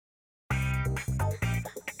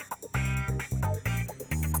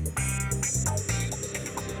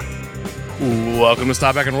Welcome to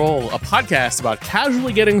Stop Back and Roll, a podcast about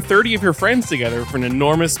casually getting 30 of your friends together for an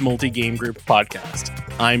enormous multi-game group podcast.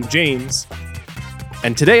 I'm James,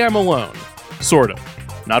 and today I'm alone. Sort of.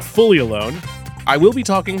 Not fully alone. I will be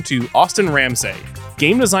talking to Austin Ramsay,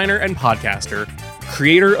 game designer and podcaster,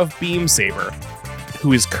 creator of Beam Saber,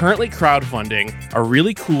 who is currently crowdfunding a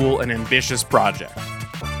really cool and ambitious project.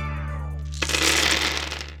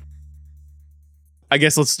 I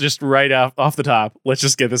guess let's just right off the top, let's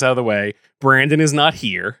just get this out of the way. Brandon is not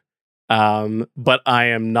here, but I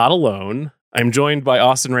am not alone. I'm joined by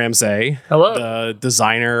Austin Ramsay, hello, the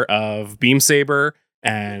designer of Beam Saber,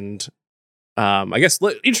 and I guess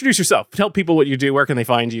introduce yourself. Tell people what you do. Where can they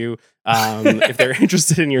find you if they're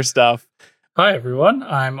interested in your stuff? Hi, everyone.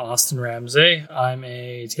 I'm Austin Ramsay. I'm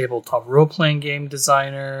a tabletop role-playing game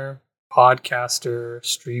designer, podcaster,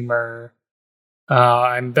 streamer.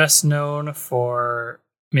 I'm best known for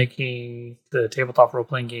making the tabletop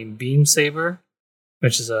role-playing game Beam Saber,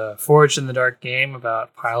 which is a Forged in the Dark game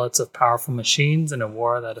about pilots of powerful machines in a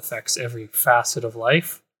war that affects every facet of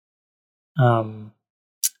life. But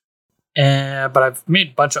I've made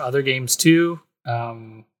a bunch of other games too.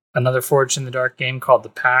 Another Forged in the Dark game called The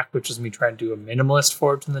Pack, which is me trying to do a minimalist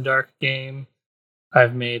Forged in the Dark game.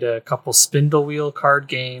 I've made a couple Spindle Wheel card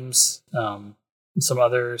games, and some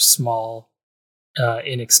other small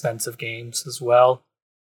inexpensive games as well.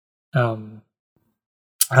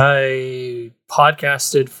 I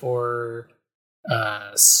podcasted for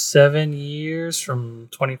 7 years from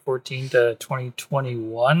 2014 to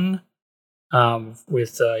 2021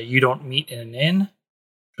 with You Don't Meet in an Inn, which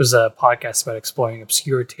was a podcast about exploring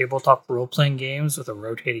obscure tabletop role-playing games with a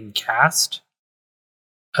rotating cast.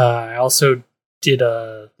 I also did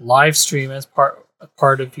a live stream as part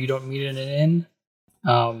of You Don't Meet in an Inn.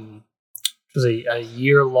 It was a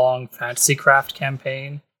year-long Fantasy Craft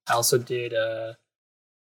campaign. I also did a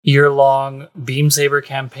year-long Beam Saber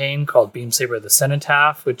campaign called Beam Saber the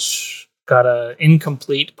Cenotaph, which got an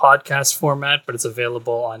incomplete podcast format, but it's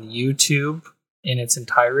available on YouTube in its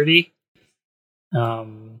entirety.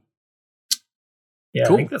 Cool. I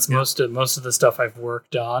think that's most of the stuff I've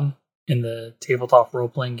worked on in the tabletop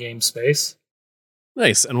role-playing game space.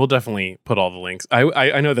 Nice, and we'll definitely put all the links.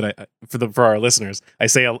 I know that for our listeners, I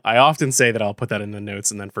often say that I'll put that in the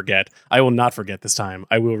notes and then forget. I will not forget this time.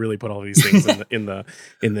 I will really put all these things in the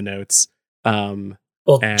notes.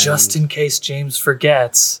 Just in case James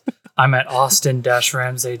forgets, I'm at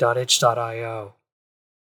austin-ramsay.itch.io.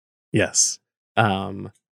 Yes,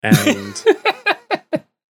 and it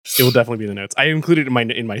will definitely be in the notes. I included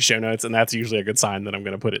it in my show notes, and that's usually a good sign that I'm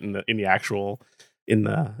going to put it in the actual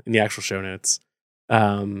show notes.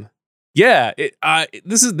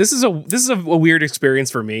 This is a weird experience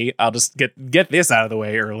for me. I'll just get this out of the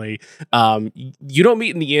way early. You Don't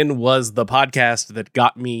Meet in the Inn was the podcast that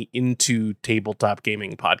got me into tabletop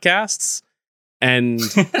gaming podcasts, and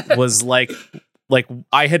was like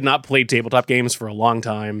I had not played tabletop games for a long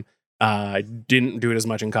time. I didn't do it as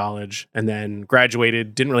much in college, and then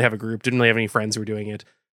graduated, didn't really have a group, didn't really have any friends who were doing it.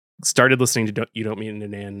 Started listening to You Don't Meet in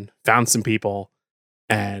an Inn, found some people,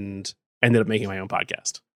 and ended up making my own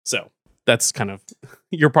podcast. So that's kind of,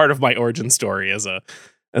 you're part of my origin story as a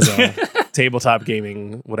tabletop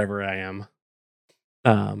gaming whatever I am.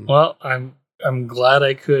 Well, I'm glad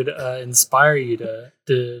I could inspire you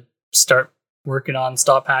to start working on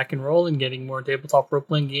Stop Hack and Roll and getting more tabletop role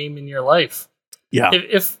playing game in your life. Yeah.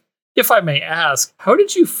 If I may ask, how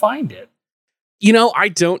did you find it? I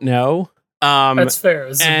don't know. That's fair.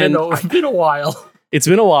 It's been a while. It's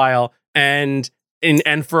been a while, and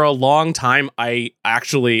for a long time, I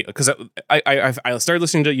actually, because I started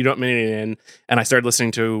listening to You Don't Meet in an Inn, and I started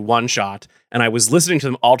listening to One Shot, and I was listening to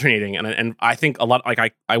them alternating, and I think a lot,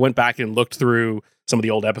 I went back and looked through some of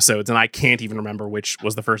the old episodes, and I can't even remember which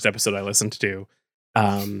was the first episode I listened to.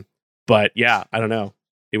 But yeah, I don't know.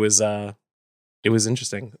 It was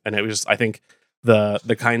interesting, and it was just, I think the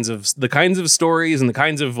kinds of stories and the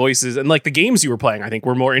kinds of voices and like the games you were playing, I think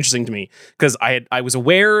were more interesting to me, because I was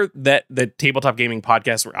aware that tabletop gaming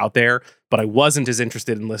podcasts were out there, but I wasn't as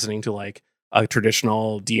interested in listening to like a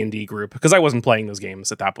traditional D&D group, because I wasn't playing those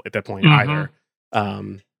games at that point either.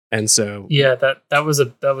 And so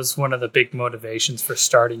that was one of the big motivations for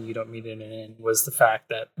starting You Don't Meet in an Inn, was the fact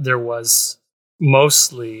that there was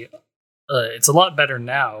mostly it's a lot better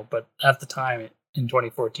now, but at the time in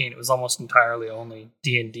 2014, it was almost entirely only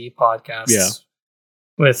D&D podcasts,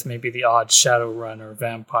 with maybe the odd Shadowrun or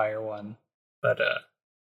Vampire one. But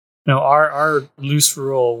No, our loose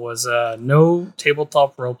rule was no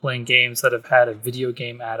tabletop role playing games that have had a video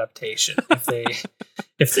game adaptation. If they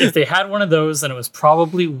if they had one of those, then it was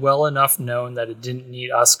probably well enough known that it didn't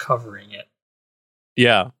need us covering it.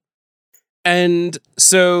 Yeah. And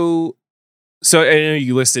so I know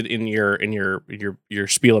you listed in your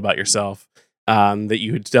spiel about yourself that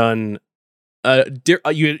you had done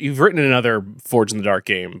you've written another Forged in the Dark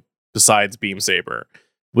game besides Beam Saber.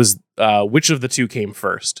 Was which of the two came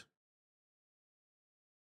first?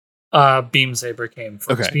 Beam Saber came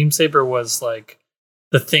first. Okay. Beam Saber was like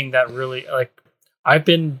the thing that really like I've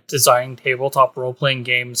been designing tabletop role playing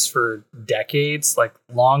games for decades, like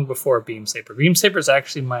long before Beam Saber. Beam Saber is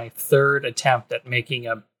actually my third attempt at making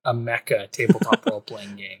a mecha tabletop role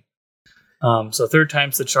playing game. So third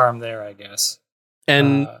time's the charm there, I guess.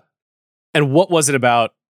 And what was it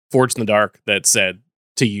about Forged in the Dark that said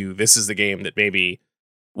to you, this is the game that maybe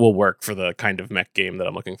will work for the kind of mech game that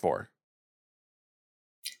I'm looking for?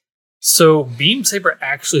 So Beam Saber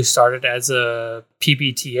actually started as a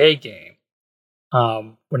PBTA game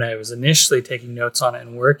when I was initially taking notes on it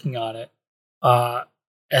and working on it.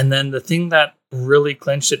 And then the thing that really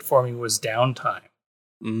clinched it for me was downtime.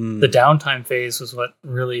 The downtime phase was what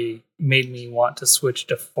really made me want to switch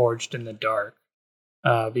to Forged in the Dark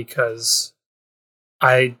because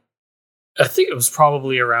I think it was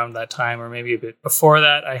probably around that time or maybe a bit before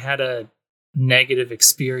that. I had a negative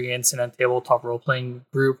experience in a tabletop role-playing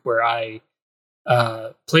group where I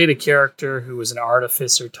played a character who was an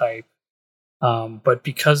artificer type, but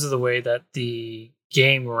because of the way that the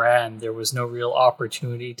game ran, there was no real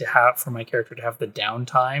opportunity for my character to have the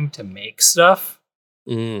downtime to make stuff.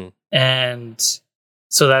 And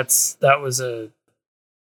so that was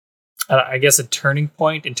I guess a turning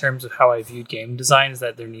point in terms of how I viewed game design, is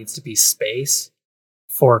that there needs to be space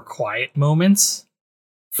for quiet moments.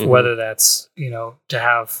 Whether that's, to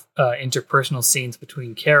have interpersonal scenes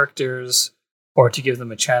between characters or to give them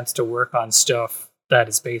a chance to work on stuff that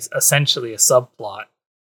is essentially a subplot.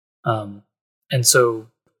 And so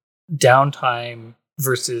downtime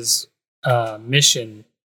versus mission,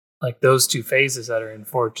 like those two phases that are in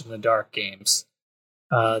Forged in the Dark games,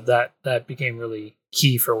 that became really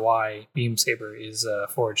key for why Beam Saber is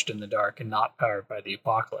Forged in the Dark and not powered by the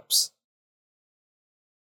Apocalypse.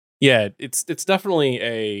 Yeah, it's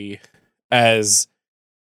definitely I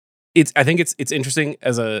think it's interesting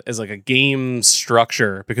as like a game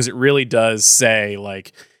structure, because it really does say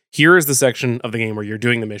like, here is the section of the game where you're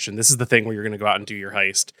doing the mission. This is the thing where you're going to go out and do your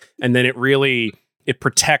heist. And then it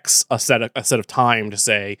protects a set of time to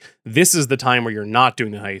say, this is the time where you're not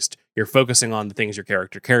doing the heist. You're focusing on the things your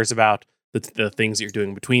character cares about, the things that you're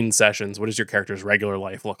doing between sessions. What does your character's regular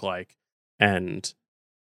life look like? And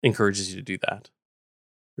encourages you to do that,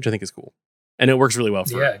 which I think is cool. And it works really well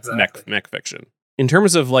for mech fiction. In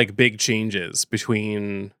terms of like big changes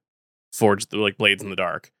between Forged, like Blades in the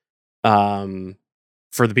Dark,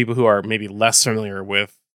 for the people who are maybe less familiar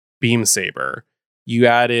with Beam Saber, you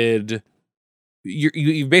added,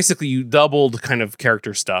 you basically doubled kind of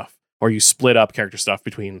character stuff, or you split up character stuff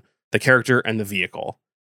between the character and the vehicle.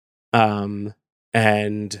 And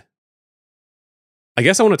I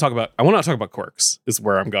guess I want to talk about quirks is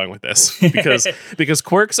where I'm going with this, because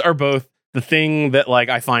quirks are both the thing that like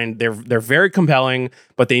I find they're very compelling,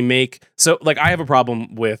 but they make, so like I have a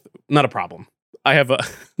problem with, not a problem. I have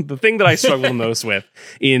the thing that I struggle the most with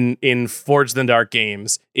in Forged in the Dark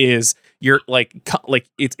games is you're like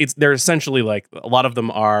it's they're essentially like, a lot of them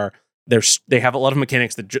are, they have a lot of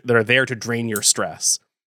mechanics that are there to drain your stress.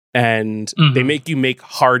 And they make you make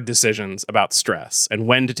hard decisions about stress and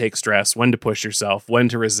when to take stress, when to push yourself, when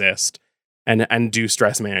to resist, and do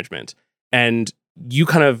stress management. And you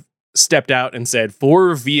kind of stepped out and said,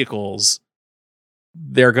 for vehicles,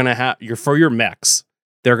 they're going to have, for your mechs,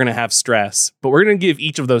 they're going to have stress, but we're going to give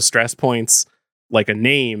each of those stress points like a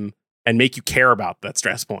name and make you care about that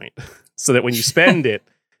stress point so that when you spend it,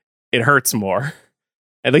 it hurts more.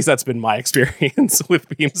 At least that's been my experience with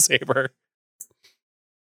Beam Saber.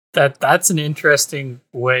 That's an interesting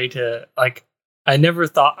way to, like, I never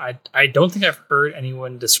thought, I don't think I've heard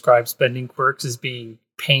anyone describe spending quirks as being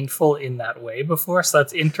painful in that way before. So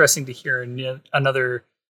that's interesting to hear another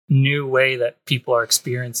new way that people are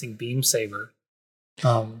experiencing Beam Saber.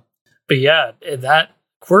 But yeah, that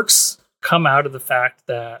quirks come out of the fact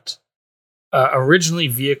that originally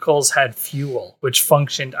vehicles had fuel, which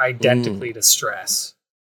functioned identically to stress.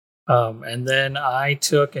 And then I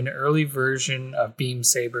took an early version of Beam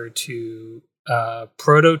Saber to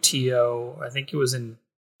Proto TO. I think it was in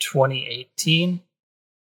 2018.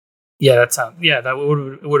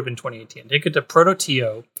 That would have been 2018. Take it to Proto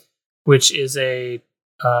TO, which is a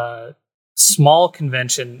small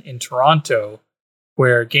convention in Toronto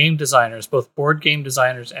where game designers, both board game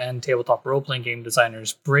designers and tabletop role-playing game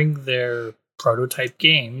designers, bring their prototype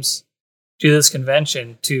games to this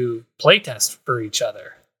convention to playtest for each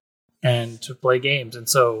other and to play games. And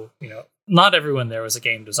so, not everyone there was a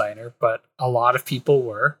game designer, but a lot of people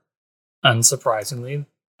were, unsurprisingly.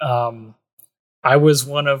 I was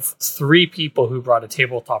one of 3 people who brought a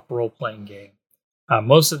tabletop role-playing game.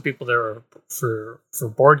 Most of the people there were for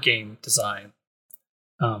board game design.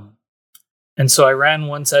 And so I ran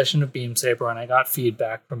one session of Beam Saber and I got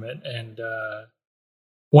feedback from it. And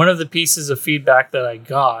one of the pieces of feedback that I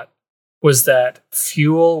got was that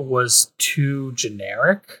fuel was too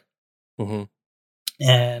generic. Mm-hmm.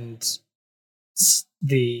 And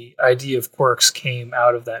the idea of quirks came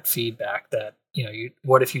out of that feedback that,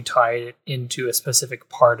 what if you tied it into a specific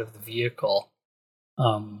part of the vehicle?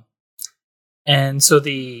 And so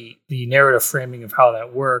the narrative framing of how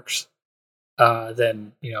that works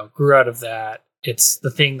then grew out of that. It's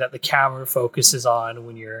the thing that the camera focuses on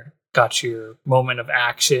when you're got your moment of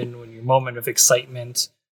action, when your moment of excitement.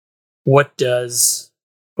 What's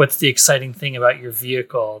the exciting thing about your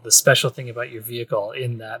vehicle, the special thing about your vehicle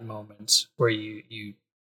in that moment where you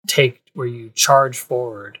charge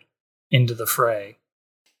forward into the fray.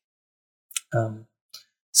 So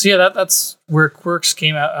yeah, that's where quirks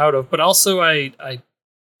came out of. But also I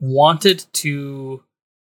wanted to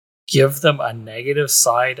give them a negative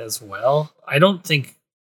side as well.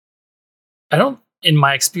 In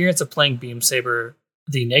my experience of playing Beam Saber,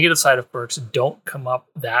 the negative side of quirks don't come up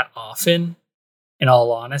that often, in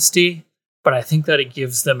all honesty, but I think that it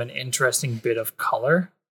gives them an interesting bit of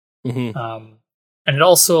color. Mm-hmm. And it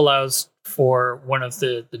also allows for one of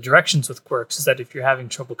the directions with quirks is that if you're having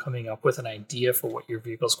trouble coming up with an idea for what your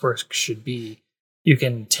vehicle's quirks should be, you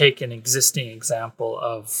can take an existing example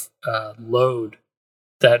of load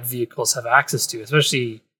that vehicles have access to,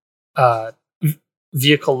 especially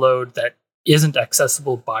vehicle load that isn't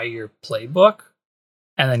accessible by your playbook,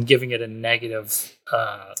 and then giving it a negative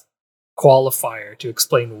qualifier to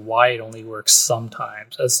explain why it only works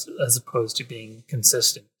sometimes as opposed to being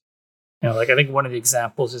consistent. I think one of the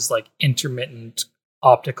examples is like intermittent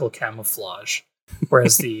optical camouflage,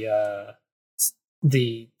 whereas the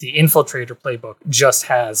infiltrator playbook just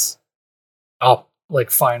has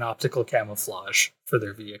fine optical camouflage for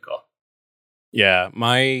their vehicle. Yeah,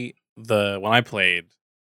 when I played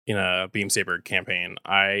in a Beam Saber campaign,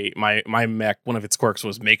 my mech, one of its quirks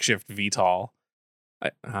was makeshift VTOL.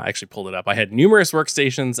 I actually pulled it up. I had numerous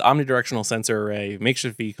workstations, omnidirectional sensor array,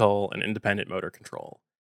 makeshift vehicle, and independent motor control.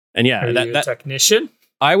 And yeah, Are you a technician?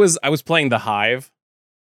 I was playing the Hive.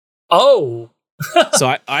 Oh,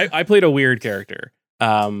 so I played a weird character.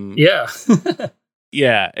 Yeah.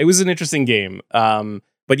 Yeah, it was an interesting game.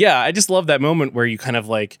 But yeah, I just love that moment where you kind of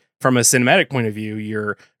like, from a cinematic point of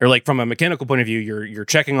view, from a mechanical point of view, you're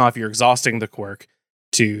checking off, you're exhausting the quirk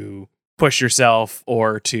to push yourself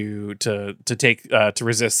or to take to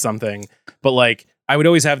resist something. But like, I would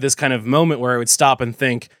always have this kind of moment where I would stop and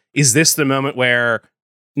think, is this the moment where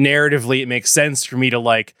narratively it makes sense for me to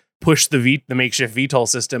like push the makeshift VTOL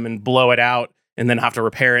system and blow it out and then have to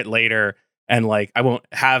repair it later? And like, I won't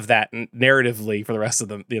have that narratively for the rest of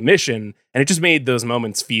the mission. And it just made those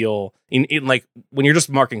moments feel in like when you're just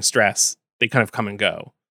marking stress, they kind of come and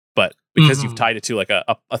go. But because you've tied it to like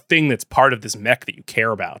a thing that's part of this mech that you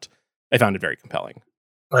care about, I found it very compelling.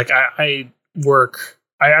 Like I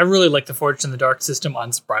really like the Forged in the Dark system,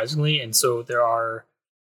 unsurprisingly. And so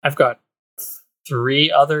I've got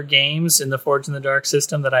 3 other games in the Forged in the Dark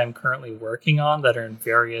system that I'm currently working on that are in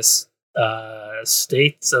various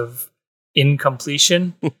states of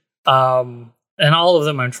incompletion. And all of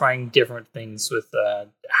them I'm trying different things with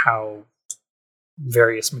how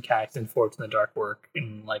various mechanics in Forged in the Dark work,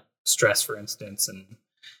 in like stress, for instance, and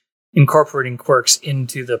incorporating quirks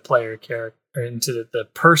into the player character, or into the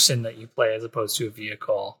person that you play as opposed to a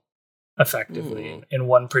vehicle effectively in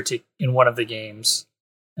one of the games.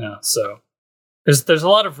 So there's a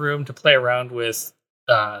lot of room to play around with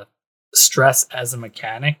stress as a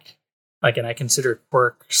mechanic. Like, and I consider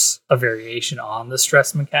quirks a variation on the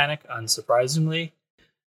stress mechanic, unsurprisingly.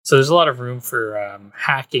 So there's a lot of room for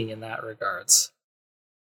hacking in that regards.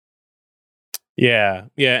 Yeah,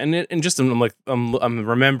 and just I'm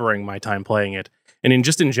remembering my time playing it, and in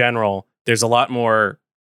general, there's a lot more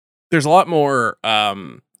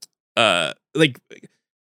like,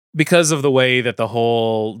 because of the way that the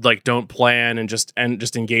whole like don't plan and just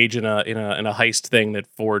engage in a heist thing that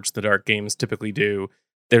Forged the Dark games typically do.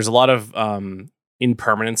 There's a lot of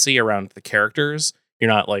impermanency around the characters. You're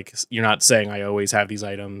not saying I always have these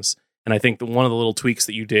items. And I think one of the little tweaks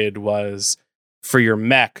that you did was for your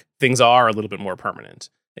mech, things are a little bit more permanent.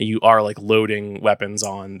 And you are like loading weapons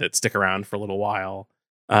on that stick around for a little while.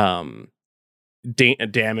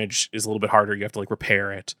 Damage is a little bit harder. You have to like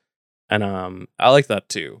repair it. And I like that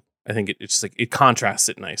too. I think it's just like it contrasts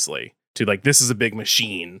it nicely to like this is a big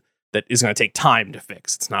machine that is going to take time to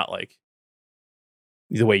fix. It's not like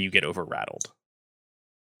the way you get over rattled.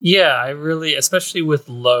 Yeah, I really, especially with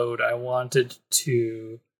load, I wanted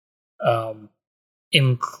to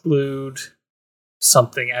include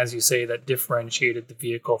something, as you say, that differentiated the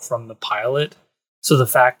vehicle from the pilot. So the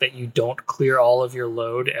fact that you don't clear all of your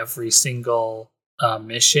load every single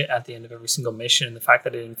mission at the end of every single mission, and the fact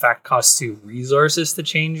that it in fact costs you resources to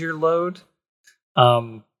change your load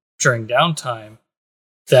during downtime.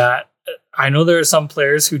 That I know there are some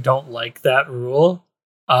players who don't like that rule,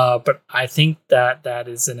 but I think that that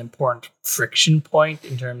is an important friction point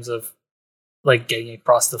in terms of like getting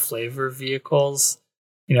across the flavor of vehicles.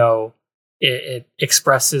 You know, it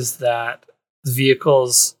expresses that the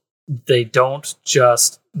vehicles, they don't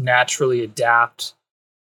just naturally adapt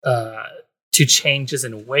to changes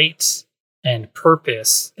in weight and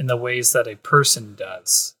purpose in the ways that a person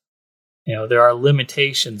does. You know, there are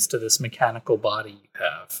limitations to this mechanical body you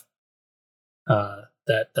have.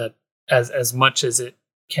 That as much as it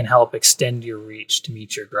can help extend your reach to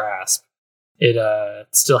meet your grasp, it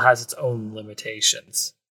still has its own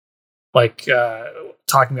limitations. Like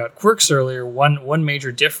talking about quirks earlier, one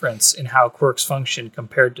major difference in how quirks function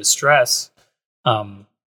compared to stress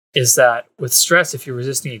is that with stress, if you're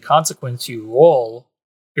resisting a consequence, you roll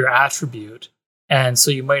your attribute, and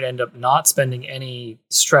so you might end up not spending any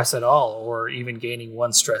stress at all, or even gaining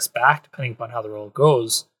one stress back, depending upon how the roll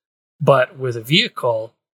goes. But with a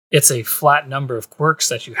vehicle, it's a flat number of quirks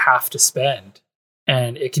that you have to spend.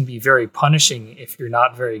 And it can be very punishing if you're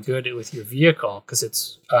not very good with your vehicle, because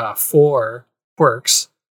it's 4 quirks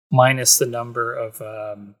minus the number of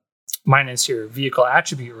minus your vehicle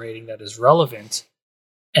attribute rating that is relevant.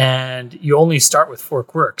 And you only start with 4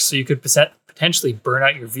 quirks. So you could potentially burn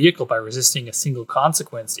out your vehicle by resisting a single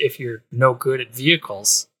consequence if you're no good at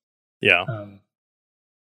vehicles. Yeah.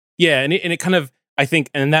 Yeah. And it kind of, I think,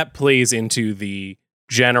 and that plays into the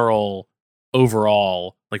general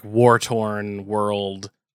overall like war-torn world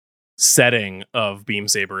setting of Beam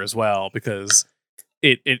Saber as well, because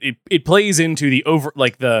it plays into the over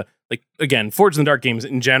like the like again, Forged in the Dark games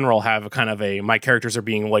in general have a kind of a my characters are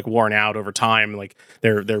being like worn out over time, like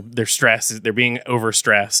they're stressed, they're being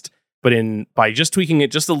overstressed, but by just tweaking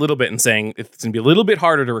it just a little bit and saying it's gonna be a little bit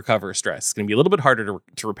harder to recover stress, it's gonna be a little bit harder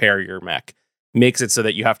to repair your mech, makes it so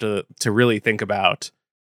that you have to really think about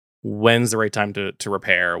when's the right time to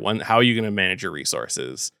repair, how are you going to manage your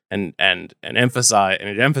resources, and it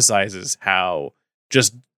emphasizes how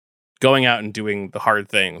just going out and doing the hard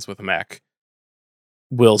things with a mech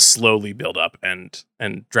will slowly build up and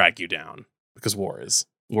drag you down, because war is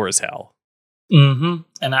hell. Mm-hmm.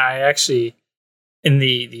 And I actually, in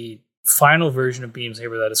the final version of Beam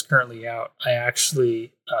Saber that is currently out, I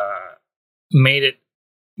actually made it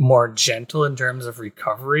more gentle in terms of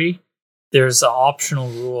recovery. There's optional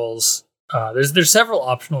rules. There's several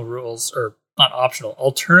optional rules, or not optional,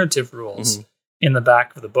 alternative rules in the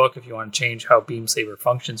back of the book if you want to change how Beam Saber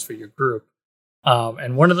functions for your group.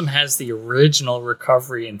 And one of them has the original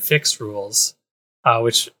recovery and fix rules,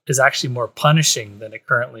 which is actually more punishing than it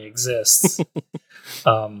currently exists.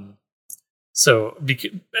 And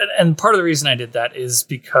part of the reason I did that is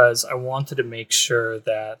because I wanted to make sure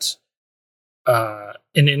that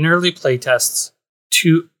in early playtests,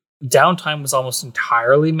 downtime was almost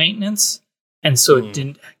entirely maintenance, and so it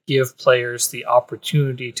didn't give players the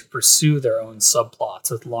opportunity to pursue their own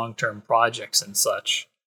subplots with long-term projects and such.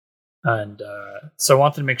 And so I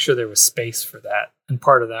wanted to make sure there was space for that, and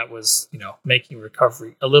part of that was, you know, making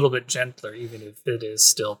recovery a little bit gentler, even if it is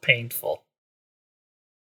still painful.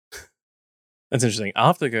 That's interesting. I'll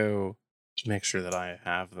have to go make sure that I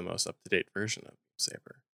have the most up-to-date version of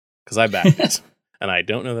Saber, because I backed it, and I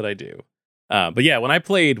don't know that I do. But yeah, when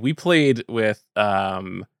we played with,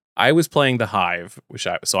 I was playing the Hive,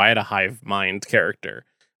 so I had a Hive Mind character,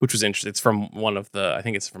 which was interesting. It's from I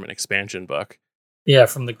think it's from an expansion book. Yeah,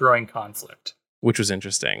 from the Growing Conflict, which was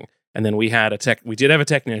interesting. And then we did have a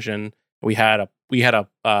technician. We had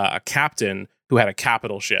a captain who had a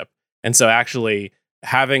capital ship, and so actually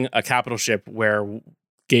having a capital ship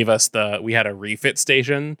gave us we had a refit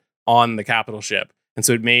station on the capital ship, and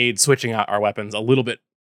so it made switching out our weapons a little bit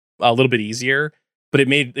easier, but it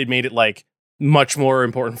made it like much more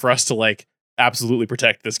important for us to like absolutely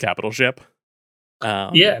protect this capital ship.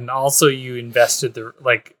 Yeah, and also you invested a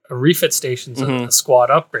refit station's a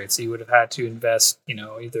squad upgrade, so you would have had to invest, you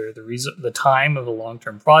know, either the time of a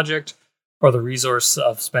long-term project or the resource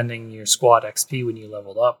of spending your squad XP when you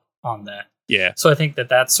leveled up on that. Yeah. So I think that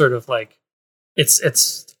that's sort of like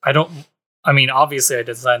I mean, obviously I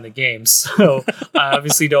designed the game, so I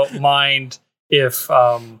obviously don't mind if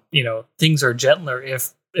things are gentler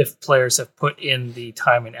if players have put in the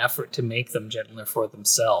time and effort to make them gentler for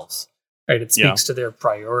themselves. Right? It speaks to their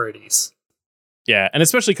priorities. Yeah, and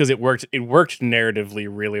especially because it worked narratively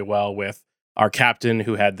really well with our captain,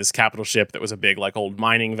 who had this capital ship that was a big like old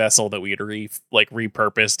mining vessel that we had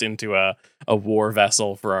repurposed into a war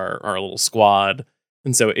vessel for our little squad.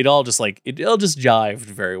 And so it all just jived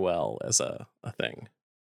very well as a thing.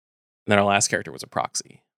 And then our last character was a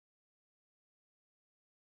proxy,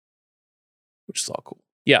 which is all cool.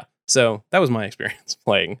 Yeah, so that was my experience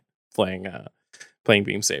playing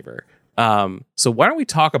Beam Saber. So why don't we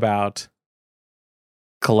talk about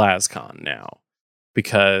KalazCon now?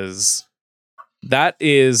 Because that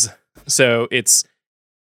is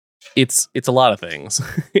it's a lot of things.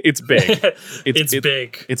 It's big. It's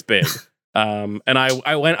big. It's big. And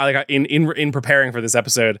I went in preparing for this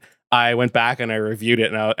episode, I went back and I reviewed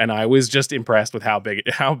it, and I was just impressed with how big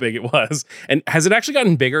it was. And has it actually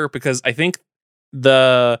gotten bigger? Because I think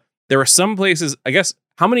there are some places. I guess,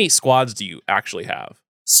 how many squads do you actually have?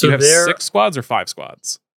 So do you have 6 squads or 5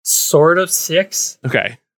 squads? Sort of 6.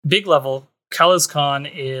 Okay. Big level. KalazCon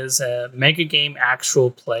is a mega game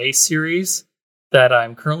actual play series that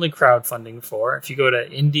I'm currently crowdfunding for. If you go to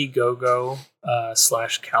Indiegogo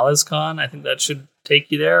 /KalazCon, I think that should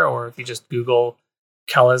take you there. Or if you just Google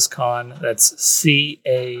KalazCon, that's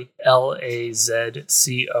CalazCon,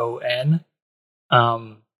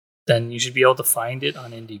 then you should be able to find it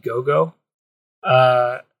on Indiegogo.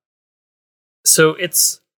 So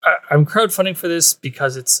I'm crowdfunding for this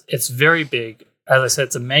because it's very big. As I said,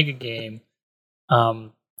 it's a mega game,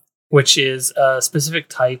 which is a specific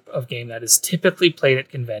type of game that is typically played at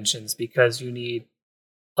conventions because you need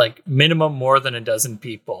like minimum more than a dozen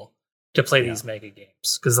people to play these mega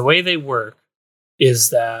games. Because the way they work is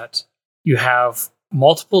that you have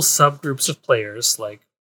multiple subgroups of players. Like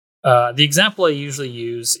the example I usually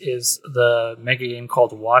use is the mega game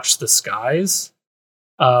called Watch the Skies,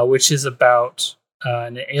 which is about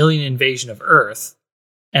an alien invasion of Earth.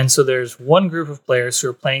 And so there's one group of players who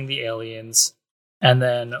are playing the aliens, and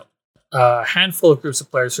then a handful of groups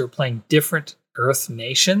of players who are playing different Earth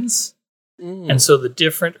nations. And so the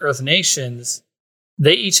different Earth nations,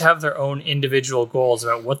 they each have their own individual goals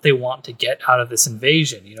about what they want to get out of this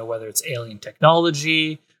invasion. Whether it's alien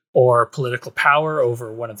technology or political power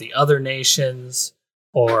over one of the other nations,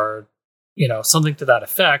 or something to that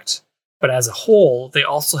effect. But as a whole, they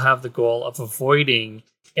also have the goal of avoiding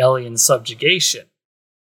alien subjugation.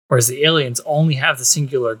 Whereas the aliens only have the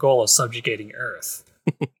singular goal of subjugating Earth.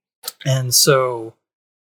 And so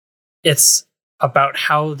it's about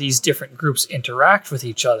how these different groups interact with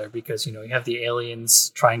each other, because, you have the aliens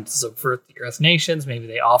trying to subvert the Earth nations. Maybe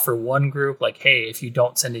they offer one group like, hey, if you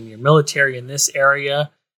don't send in your military in this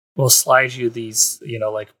area, we'll slide you these,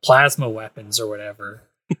 like plasma weapons or whatever.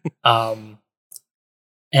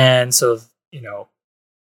 And so,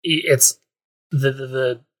 it's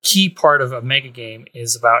the key part of a mega game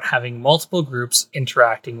is about having multiple groups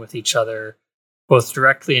interacting with each other, both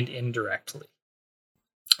directly and indirectly.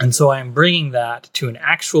 And so I'm bringing that to an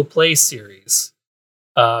actual play series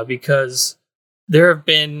because there have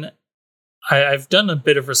been, I've done a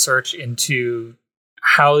bit of research into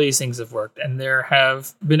how these things have worked, and there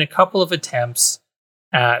have been a couple of attempts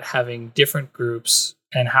at having different groups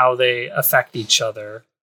and how they affect each other.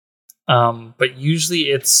 But usually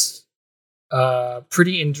it's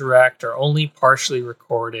pretty indirect or only partially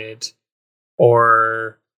recorded,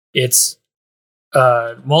 or it's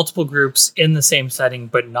multiple groups in the same setting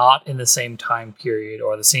but not in the same time period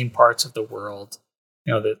or the same parts of the world.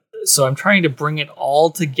 So I'm trying to bring it all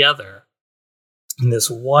together in this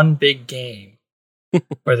one big game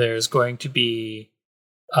where there's going to be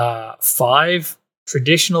 5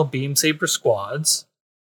 traditional Beam Saber squads,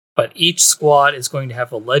 but each squad is going to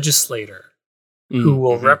have a legislator who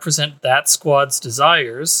will represent that squad's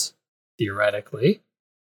desires, theoretically,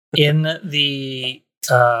 in the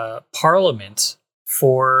parliament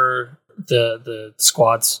for the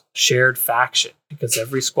squad's shared faction, because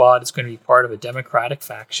every squad is going to be part of a democratic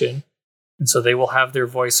faction, and so they will have their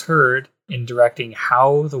voice heard in directing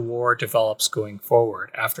how the war develops going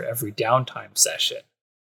forward after every downtime session.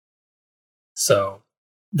 So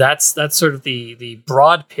that's sort of the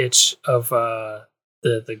broad pitch of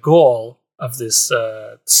the goal of this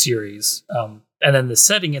series. And then the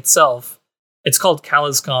setting itself, it's called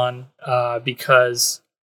KalazCon because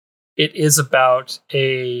it is about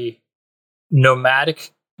a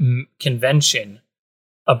nomadic convention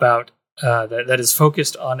about that is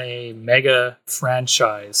focused on a mega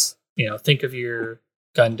franchise. Think of your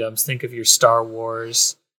Gundams, think of your Star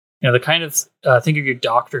Wars, the kind of think of your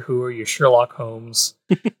Doctor Who or your Sherlock Holmes,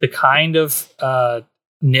 the kind of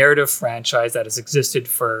narrative franchise that has existed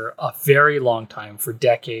for a very long time, for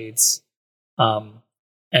decades.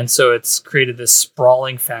 And so it's created this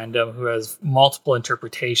sprawling fandom who has multiple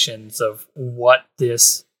interpretations of what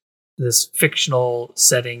this fictional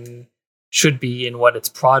setting should be and what its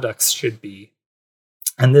products should be.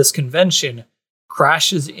 And this convention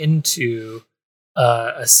crashes into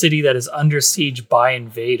a city that is under siege by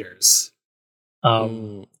invaders,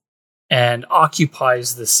 and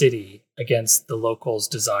occupies the city against the locals'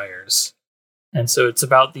 desires. And so it's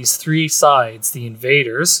about these three sides: the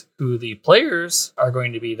invaders, who the players are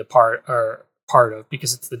going to be part of,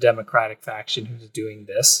 because it's the Democratic faction who's doing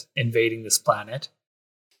this, invading this planet;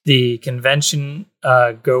 the convention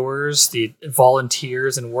goers, the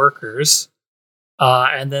volunteers and workers,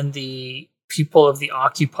 and then the people of the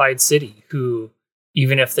occupied city, who,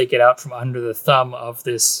 even if they get out from under the thumb of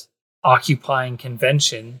this occupying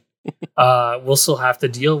convention, will still have to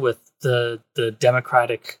deal with the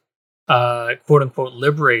Democratic quote unquote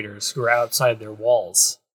liberators who are outside their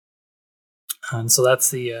walls. And so that's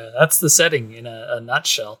the setting in a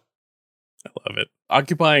nutshell. I love it.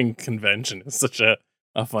 Occupying convention is such a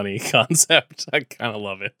funny concept. I kind of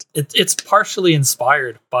love it. It's partially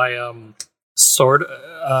inspired by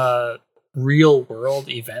real world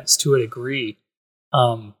events to a degree.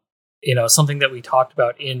 Something that we talked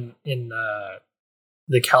about in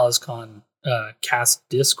the CallizCon cast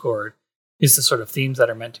Discord is the sort of themes that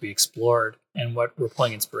are meant to be explored and what we're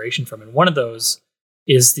pulling inspiration from. And one of those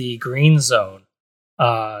is the Green Zone,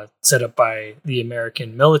 set up by the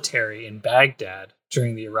American military in Baghdad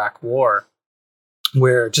during the Iraq War,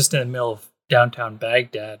 where just in the middle of downtown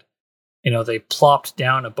Baghdad, they plopped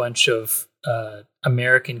down a bunch of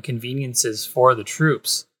American conveniences for the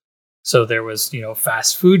troops. So there was,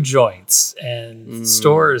 fast food joints and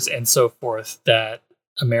stores and so forth that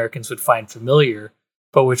Americans would find familiar,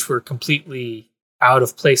 but which were completely out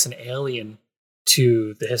of place and alien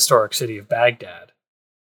to the historic city of Baghdad.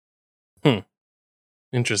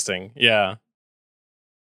 Interesting. Yeah.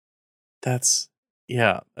 That's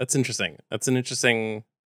interesting. That's an interesting.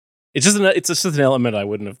 It's just an element I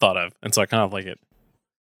wouldn't have thought of, and so I kind of like it.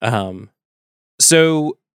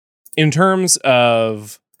 So in terms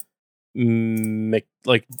of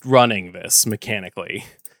running this mechanically,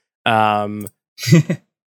 I'm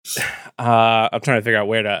trying to figure out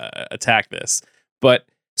where to attack this. But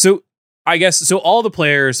so I guess all the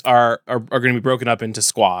players are going to be broken up into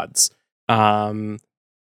squads.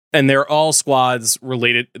 And they're all squads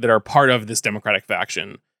related that are part of this Democratic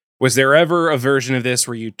faction. Was there ever a version of this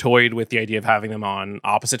where you toyed with the idea of having them on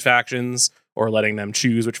opposite factions or letting them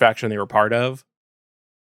choose which faction they were part of?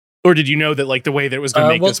 Or did you know that the way that it was going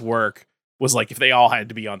to make this work was if they all had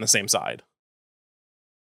to be on the same side?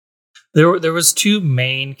 There was two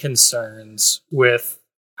main concerns with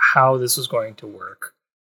how this was going to work.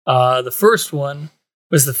 The first one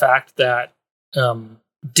was the fact that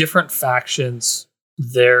different factions,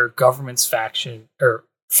 their government's faction or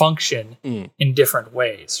function in different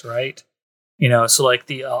ways, right? So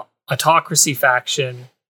the autocracy faction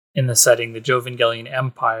in the setting, the Jovangelian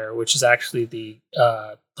Empire, which is actually the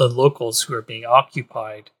locals who are being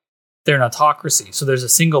occupied, they're an autocracy. So there's a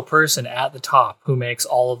single person at the top who makes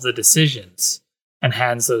all of the decisions and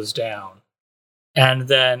hands those down. And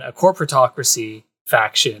then a corporatocracy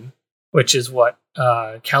faction, which is what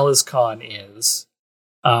CallizCon is.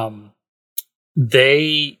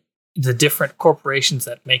 The different corporations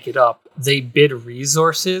that make it up, they bid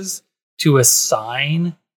resources to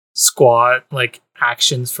assign squad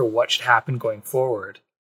actions for what should happen going forward.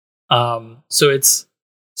 So it's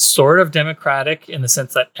sort of democratic in the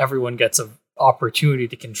sense that everyone gets an opportunity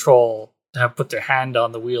to control, to have put their hand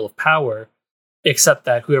on the wheel of power, except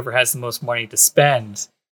that whoever has the most money to spend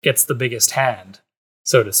gets the biggest hand,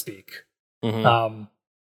 so to speak. Mm-hmm.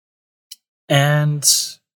 And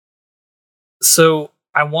so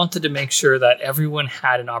I wanted to make sure that everyone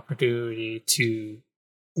had an opportunity to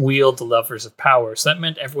wield the levers of power. So that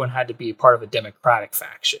meant everyone had to be part of a democratic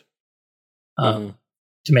faction, to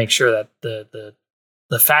make sure that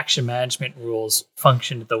the faction management rules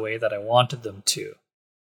functioned the way that I wanted them to.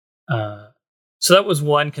 So that was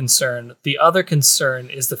one concern. The other concern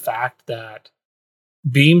is the fact that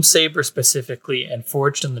Beam Saber specifically and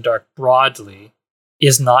Forged in the Dark broadly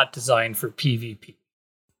is not designed for PvP.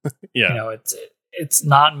 Yeah. It's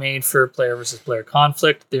not made for player versus player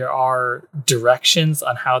conflict. There are directions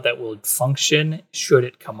on how that will function should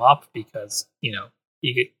it come up, because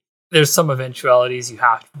there's some eventualities you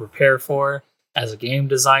have to prepare for as a game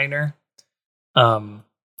designer.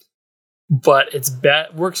 But it's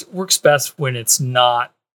works best when it's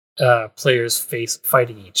not players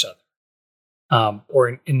fighting each other,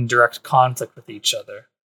 or in direct conflict with each other.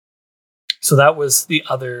 So that was the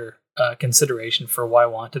other consideration for why I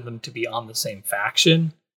wanted them to be on the same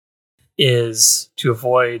faction, is to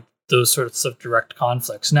avoid those sorts of direct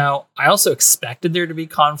conflicts. Now, I also expected there to be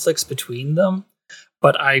conflicts between them,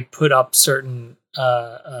 but I put up certain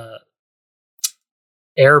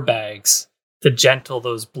airbags to gentle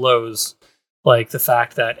those blows, like the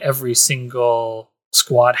fact that every single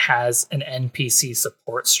squad has an NPC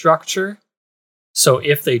support structure. So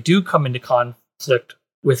if they do come into conflict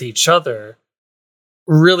with each other,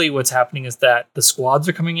 really what's happening is that the squads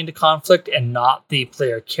are coming into conflict and not the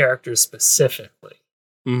player characters specifically.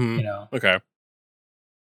 Mm-hmm. You know? Okay.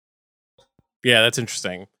 Yeah, that's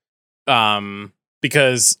interesting.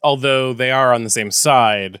 Because although they are on the same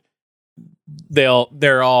side,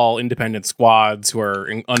 they're all independent squads who are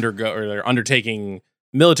they're undertaking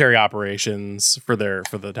military operations for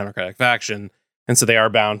the Democratic faction, and so they are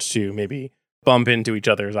bound to maybe bump into each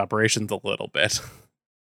other's operations a little bit.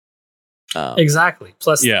 Exactly.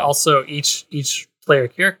 Plus, also each player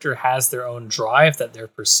character has their own drive that they're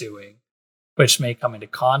pursuing, which may come into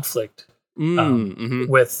conflict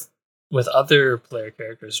with other player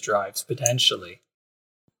characters' drives potentially.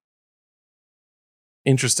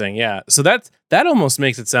 Interesting, yeah. So that almost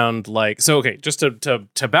makes it sound like, so okay, just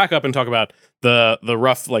to back up and talk about the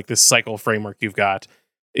rough, like, this cycle framework you've got.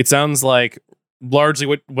 It sounds like largely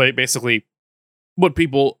what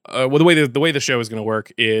people the way the show is going to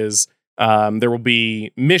work is there will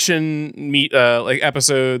be mission like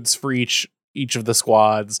episodes for each of the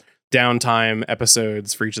squads, downtime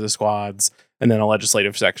episodes for each of the squads, and then a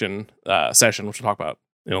legislative session, which we'll talk about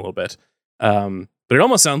in a little bit. But it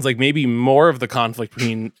almost sounds like maybe more of the conflict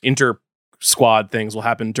between inter-squad things will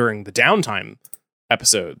happen during the downtime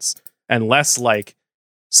episodes, and less like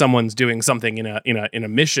someone's doing something in a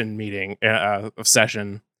mission meeting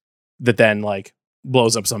session that then like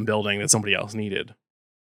blows up some building that somebody else needed.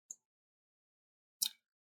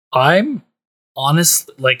 I'm honest,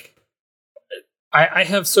 like I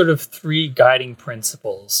have sort of three guiding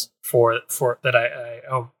principles for that I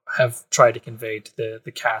have tried to convey to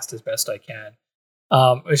the cast as best I can.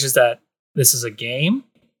 Which is that this is a game,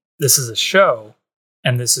 this is a show,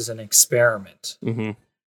 and this is an experiment. Mm-hmm.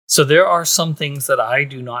 So there are some things that I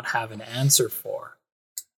do not have an answer for.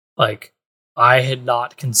 Like, I had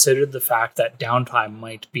not considered the fact that downtime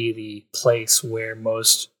might be the place where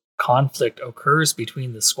most conflict occurs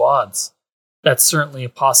between the squads. That's certainly a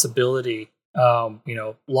possibility.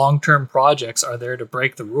 Long-term projects are there to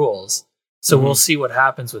break the rules. So we'll see what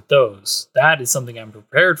happens with those. That is something I'm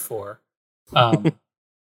prepared for.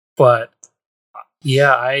 But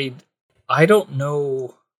yeah, I don't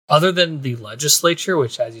know, other than the legislature,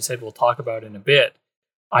 which, as you said, we'll talk about in a bit.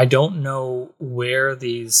 I don't know where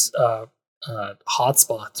these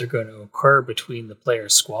hotspots are going to occur between the player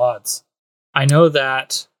squads. I know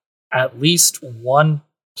that at least one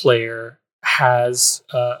player has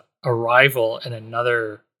a rival in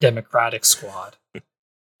another Democratic squad.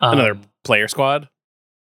 Another player squad?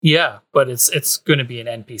 Yeah, but it's going to be an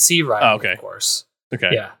NPC rival, of course. Okay.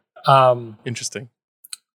 Yeah. Interesting.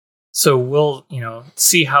 So we'll,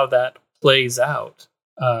 see how that plays out.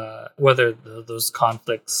 Whether those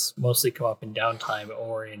conflicts mostly come up in downtime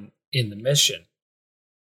or in the mission.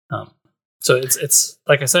 So it's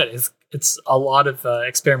like I said, it's a lot of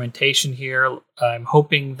experimentation here. I'm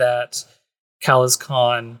hoping that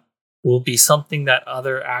KalazCon will be something that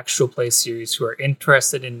other actual play series who are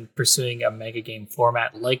interested in pursuing a mega game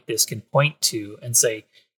format like this can point to and say,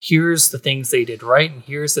 here's the things they did right and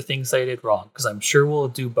here's the things they did wrong, because I'm sure we'll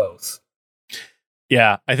do both.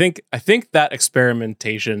 Yeah, I think that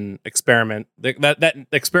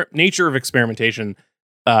nature of experimentation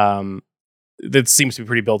that seems to be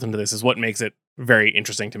pretty built into this is what makes it very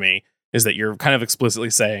interesting to me, is that you're kind of explicitly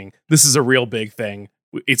saying this is a real big thing.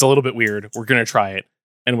 It's a little bit weird. We're going to try it,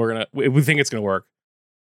 and we think it's going to work.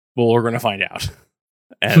 Well, we're going to find out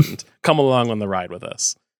and come along on the ride with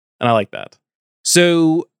us. And I like that.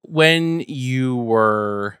 So when you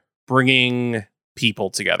were bringing people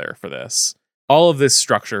together for this, all of this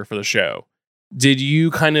structure for the show, did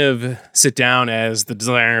you kind of sit down as the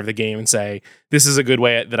designer of the game and say, this is a good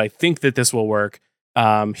way that I think that this will work.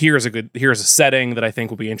 Here's a setting that I think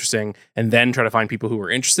will be interesting, and then try to find people who are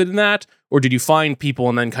interested in that? Or did you find people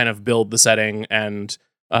and then kind of build the setting and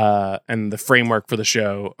the framework for the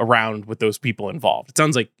show around with those people involved? It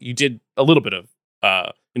sounds like you did a little bit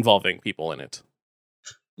of involving people in it.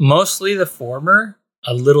 Mostly the former.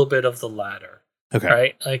 a little bit of the latter. Okay.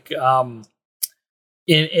 Right? Like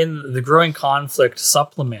in the Growing Conflict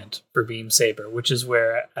supplement for Beam Saber, which is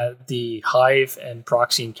where the Hive and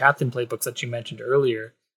Proxy and Captain playbooks that you mentioned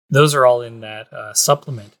earlier, those are all in that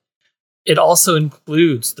supplement. It also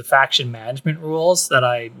includes the faction management rules that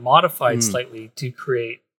I modified slightly to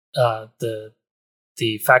create the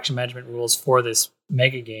faction management rules for this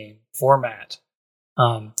mega game format.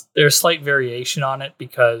 There's slight variation on it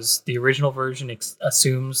because the original version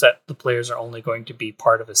assumes that the players are only going to be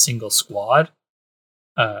part of a single squad.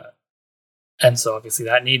 And so obviously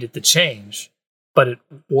that needed to change, but it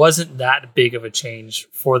wasn't that big of a change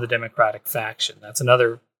for the Democratic faction. That's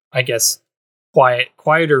another, I guess,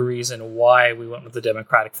 quieter reason why we went with the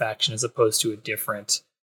Democratic faction as opposed to a different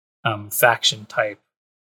faction type.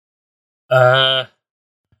 And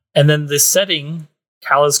then the setting,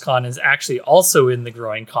 Kalazkhan, is actually also in the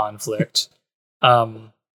Growing Conflict.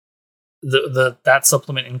 That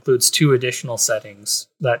supplement includes 2 additional settings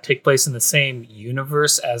that take place in the same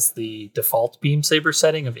universe as the default Beam Saber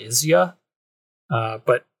setting of Izya,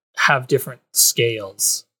 but have different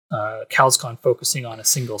scales. Kalazkhan focusing on a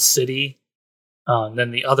single city,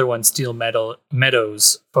 then the other one, Steel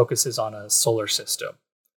Meadows, focuses on a solar system.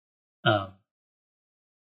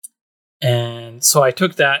 And so I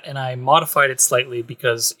took that and I modified it slightly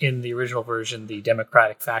because in the original version, the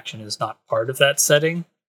Democratic faction is not part of that setting.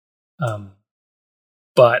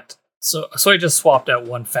 But so I just swapped out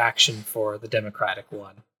one faction for the Democratic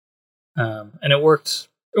one. And it worked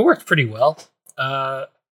pretty well. Yeah.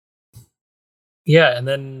 And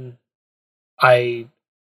then I,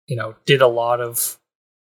 did a lot of,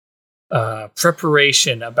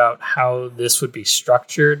 preparation about how this would be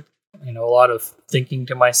structured. A lot of thinking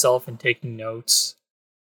to myself and taking notes,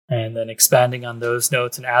 and then expanding on those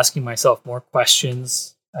notes and asking myself more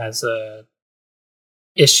questions as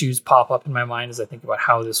issues pop up in my mind as I think about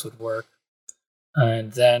how this would work.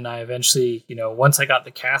 And then I eventually, once I got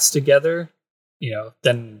the cast together,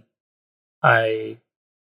 then I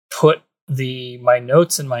put my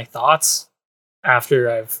notes and my thoughts after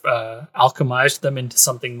I've alchemized them into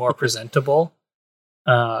something more presentable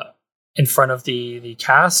in front of the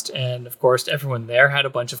cast. And of course, everyone there had a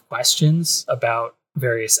bunch of questions about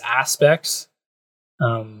various aspects.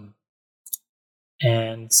 And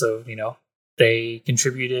so, they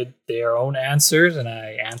contributed their own answers, and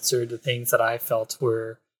I answered the things that I felt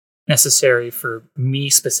were necessary for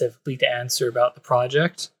me specifically to answer about the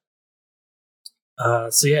project.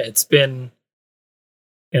 So yeah, it's been,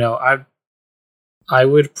 I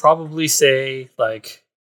would probably say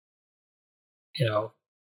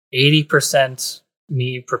 80%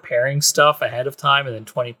 me preparing stuff ahead of time, and then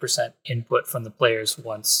 20% input from the players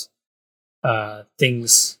once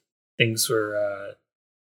things were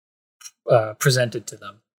presented to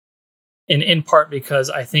them. In part because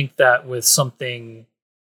I think that with something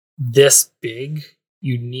this big,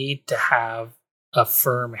 you need to have a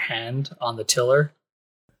firm hand on the tiller.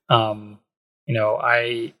 I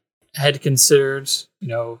had considered,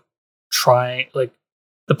 trying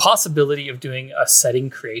the possibility of doing a setting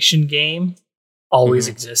creation game always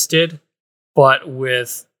existed, but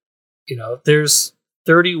with, there's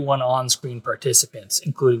 31 on-screen participants,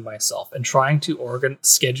 including myself, and trying to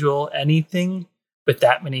schedule anything with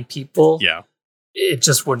that many people, it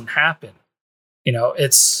just wouldn't happen.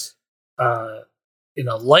 It's,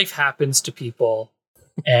 life happens to people,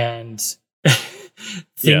 and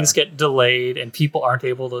things get delayed, and people aren't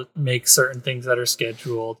able to make certain things that are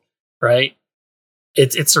scheduled, right?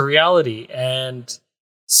 It's a reality. And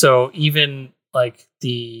so even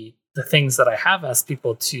the things that I have asked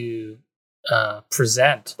people to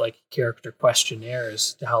present, like character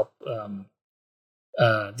questionnaires to help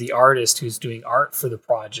the artist who's doing art for the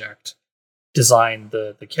project design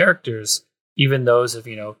the characters, even those have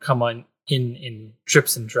come on in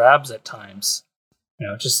drips and drabs at times.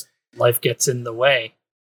 Just life gets in the way.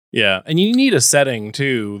 Yeah, and you need a setting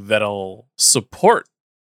too that'll support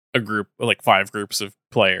a group, 5 groups of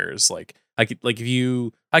players. I could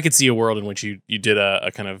see a world in which you did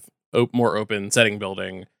a kind of more open setting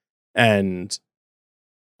building, and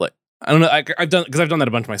I don't know, I've done that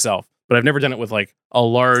a bunch myself, but I've never done it with a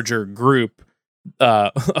larger group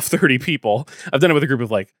of 30 people. I've done it with a group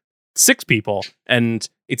of 6 people, and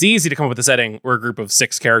it's easy to come up with a setting where a group of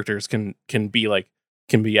 6 characters can be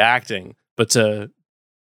acting, but I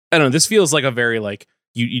don't know, this feels like a very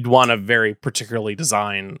you'd want to very particularly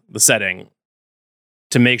design the setting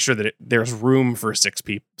to make sure that there's room for 6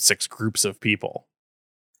 groups of people.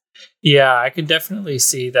 Yeah, I can definitely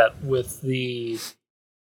see that with the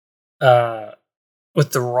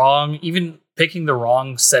wrong, even picking the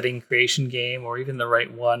wrong setting creation game, or even the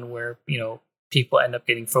right one where people end up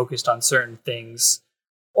getting focused on certain things,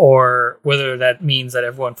 or whether that means that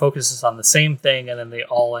everyone focuses on the same thing and then they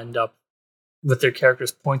all end up with their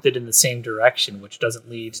characters pointed in the same direction, which doesn't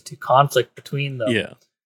lead to conflict between them. Yeah.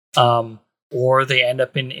 Or they end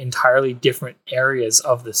up in entirely different areas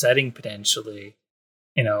of the setting potentially,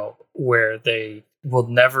 where they will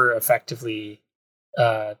never effectively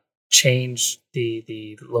change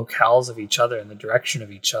the locales of each other and the direction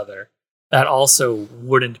of each other. That also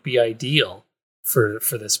wouldn't be ideal for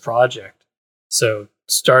this project. So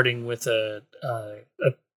starting with that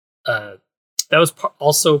was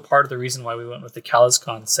also part of the reason why we went with the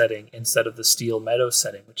Kalaskan setting instead of the Steel Meadow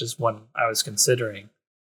setting, which is one I was considering.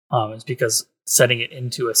 Is because setting it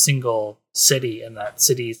into a single city and that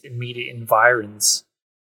city's immediate environs,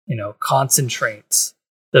 concentrates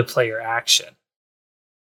the player action.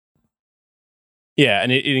 Yeah,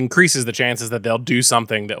 and it increases the chances that they'll do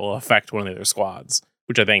something that will affect one of their squads,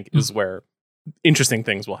 which I think is where interesting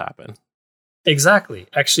things will happen. Exactly.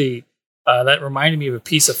 Actually, that reminded me of a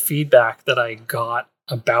piece of feedback that I got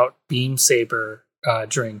about Beam Saber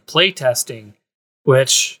during playtesting,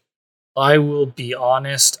 which I will be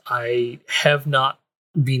honest, I have not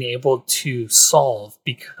been able to solve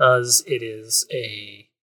because it is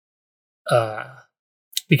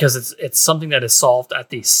because it's something that is solved at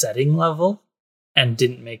the setting level and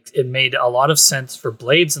it made a lot of sense for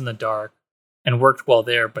Blades in the Dark and worked well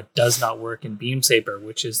there, but does not work in Beam Saber,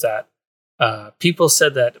 which is that people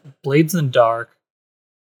said that Blades in the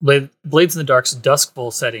Dark's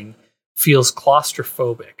Duskfall setting feels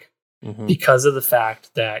claustrophobic because of the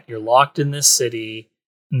fact that you're locked in this city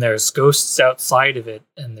and there's ghosts outside of it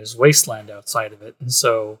and there's wasteland outside of it. And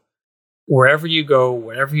so wherever you go,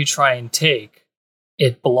 whatever you try and take,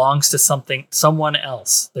 it belongs to someone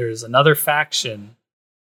else. There's another faction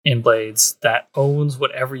in Blades that owns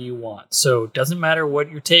whatever you want. So it doesn't matter what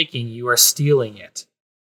you're taking, you are stealing it.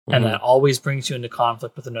 And that always brings you into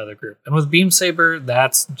conflict with another group. And with Beam Saber,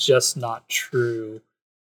 that's just not true.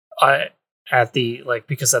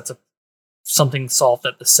 Because that's something solved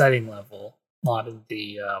at the setting level, not at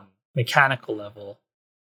the mechanical level.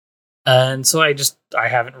 And so I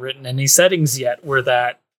haven't written any settings yet where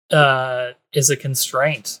that is a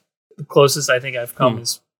constraint. The closest I think I've come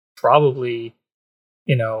is probably,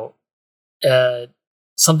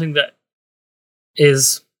 something that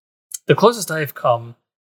is the closest I've come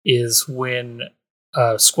is when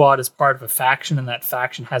a squad is part of a faction and that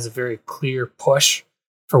faction has a very clear push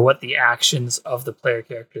for what the actions of the player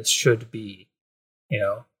characters should be.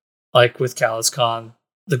 Like with Kalaskan,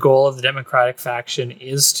 the goal of the Democratic faction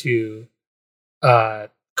is to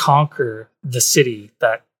conquer the city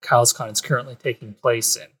that Kalaskan is currently taking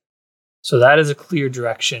place in. So that is a clear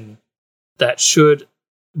direction that should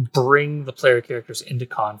bring the player characters into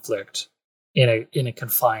conflict in a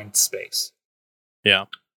confined space. Yeah.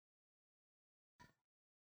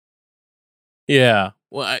 Yeah.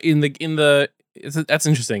 Well, that's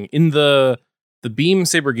interesting. In the Beam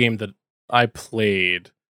Saber game that I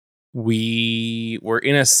played, we were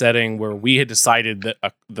in a setting where we had decided that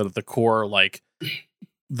the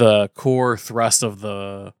core thrust of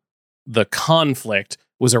the conflict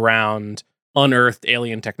was around unearthed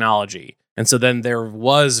alien technology. And so then there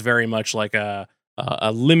was very much like a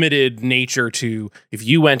limited nature to, if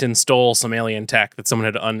you went and stole some alien tech that someone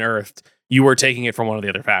had unearthed, you were taking it from one of the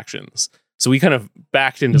other factions. So we kind of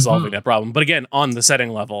backed into solving that problem. But again, on the setting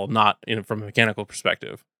level, not from a mechanical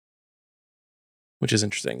perspective, which is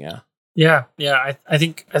interesting. Yeah. Yeah. I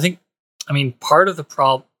think, part of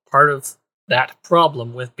that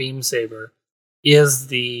problem with Beam Saber is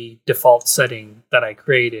the default setting that I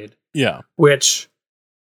created. Yeah. Which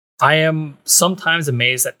I am sometimes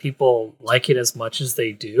amazed that people like it as much as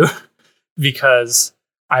they do, because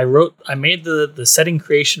I made the setting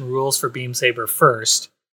creation rules for Beam Saber first,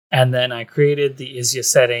 and then I created the Izya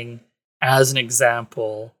setting as an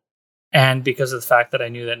example. And because of the fact that I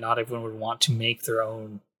knew that not everyone would want to make their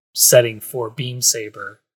own setting for Beam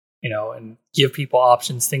Saber, and give people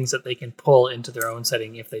options, things that they can pull into their own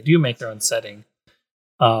setting if they do make their own setting.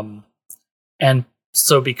 And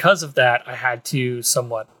so because of that, I had to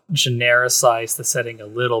somewhat genericize the setting a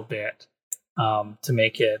little bit to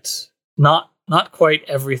make it not quite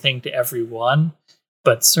everything to everyone,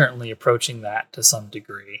 but certainly approaching that to some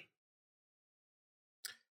degree.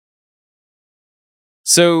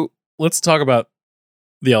 So let's talk about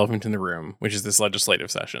the elephant in the room, which is this legislative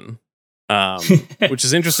session, which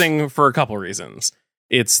is interesting for a couple reasons.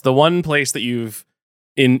 It's the one place that you've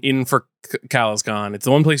in for Kalaskan. It's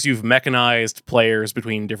the one place you've mechanized players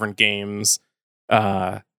between different games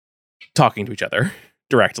talking to each other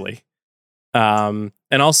directly.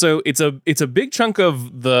 And also it's a big chunk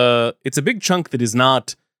that is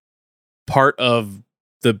not part of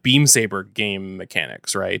the Beam Saber game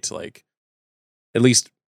mechanics, right? Like, at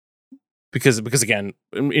least because again,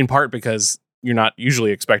 in part because you're not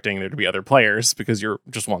usually expecting there to be other players because you're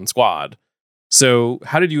just one squad. So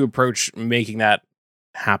how did you approach making that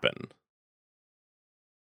happen?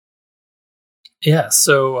 Yeah,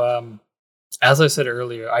 so as I said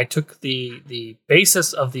earlier, I took the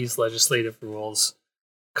basis of these legislative rules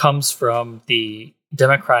comes from the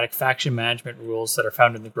democratic faction management rules that are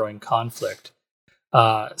found in the Growing Conflict.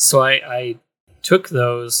 So I took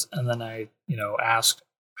those and then I asked,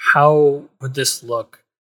 how would this look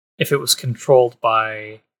if it was controlled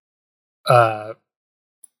by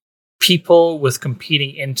people with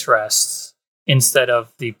competing interests instead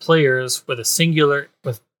of the players with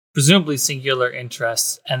presumably singular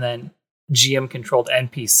interests, and then GM controlled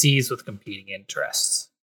NPCs with competing interests.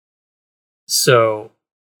 So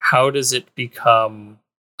how does it become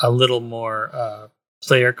a little more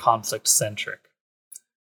player conflict centric?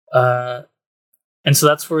 And so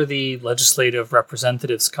that's where the legislative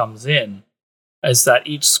representatives comes in, is that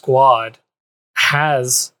each squad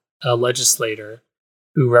has a legislator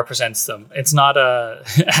who represents them. It's not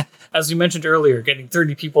as we mentioned earlier, getting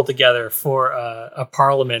 30 people together for a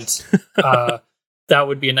parliament, that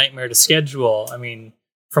would be a nightmare to schedule. I mean,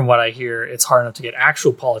 from what I hear, it's hard enough to get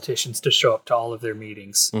actual politicians to show up to all of their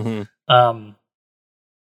meetings. Mm-hmm.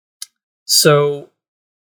 So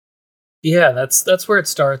yeah, that's where it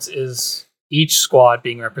starts, is each squad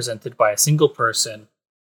being represented by a single person.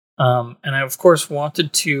 And I, of course,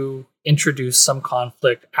 wanted to introduce some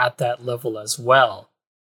conflict at that level as well.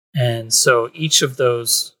 And so each of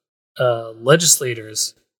those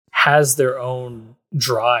legislators has their own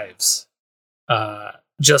drives,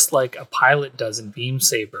 just like a pilot does in Beam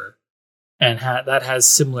Saber, and that has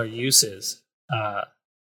similar uses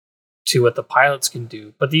to what the pilots can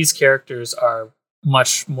do. But these characters are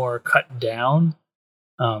much more cut down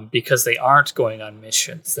because they aren't going on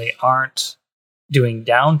missions. They aren't doing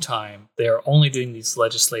downtime. They are only doing these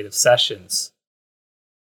legislative sessions.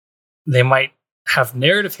 They might have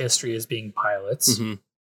narrative history as being pilots, mm-hmm.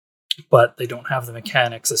 but they don't have the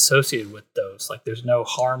mechanics associated with those. Like, there's no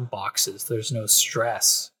harm boxes. There's no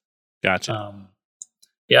stress. Gotcha.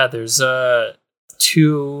 Yeah, there's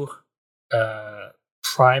two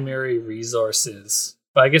primary resources.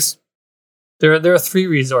 But I guess there are three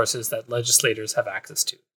resources that legislators have access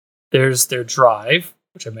to. There's their drive,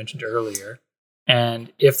 which I mentioned earlier.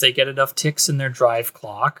 And if they get enough ticks in their drive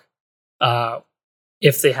clock,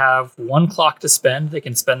 if they have one clock to spend, they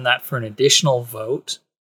can spend that for an additional vote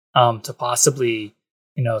to possibly,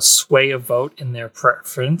 sway a vote in their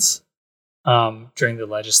preference during the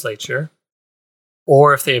legislature.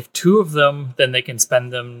 Or if they have two of them, then they can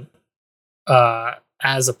spend them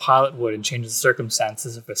as a pilot would and change the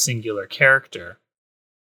circumstances of a singular character.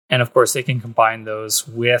 And of course, they can combine those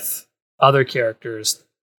with other characters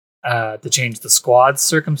to change the squad's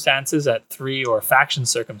circumstances at 3 or faction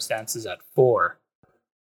circumstances at 4.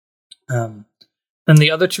 Then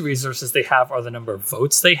the other two resources they have are the number of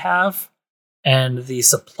votes they have and the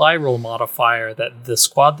supply roll modifier that the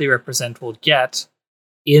squad they represent will get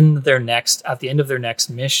at the end of their next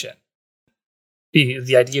mission.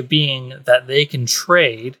 The idea being that they can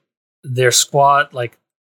trade their squad's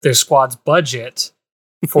budget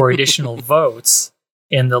for additional votes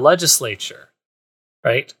in the legislature,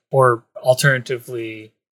 right? Or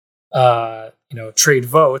alternatively, trade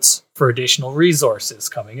votes for additional resources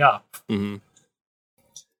coming up. Mm-hmm.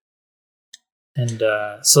 And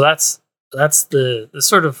so that's the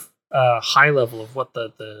sort of high level of what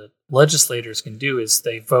the legislators can do, is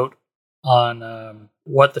they vote on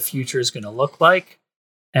what the future is going to look like,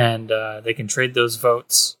 and they can trade those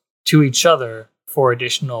votes to each other for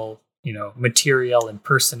additional, material and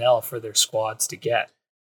personnel for their squads to get.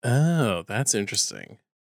 Oh, that's interesting.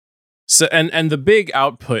 So, and the big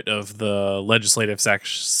output of the legislative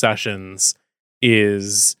sessions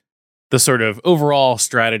is the sort of overall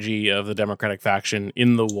strategy of the Democratic faction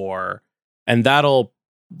in the war, and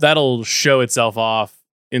that'll show itself off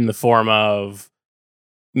in the form of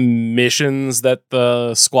missions that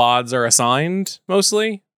the squads are assigned,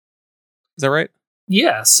 mostly. Is that right?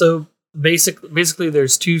 Yeah. So basically,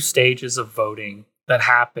 there's two stages of voting that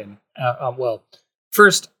happen.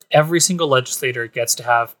 First, every single legislator gets to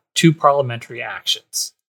have 2 parliamentary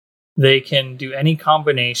actions. They can do any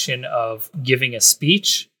combination of giving a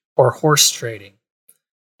speech or horse trading.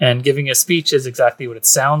 And giving a speech is exactly what it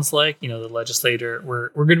sounds like. You know, the legislators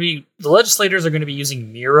are going to be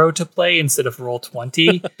using Miro to play instead of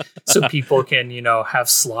Roll20, so people can, you know, have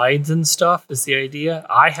slides and stuff is the idea.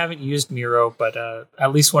 I haven't used Miro, but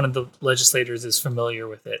at least one of the legislators is familiar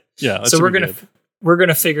with it. Yeah, so we're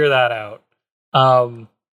gonna figure that out.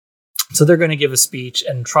 So they're going to give a speech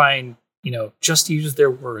and try and, you know, just use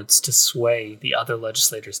their words to sway the other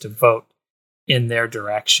legislators to vote in their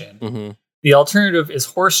direction. Mm-hmm. The alternative is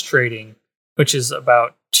horse trading, which is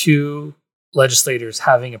about two legislators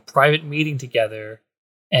having a private meeting together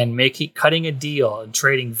and cutting a deal and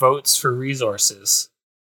trading votes for resources,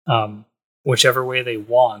 whichever way they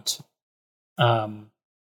want. And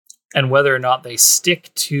whether or not they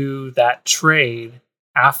stick to that trade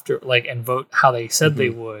after, like, and vote how they said they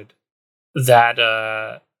would, that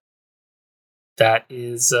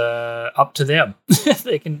is up to them.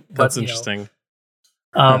 They can. That's interesting.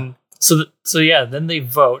 So then they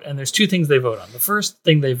vote, and there's two things they vote on. The first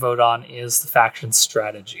thing they vote on is the faction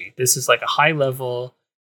strategy. This is like a high level.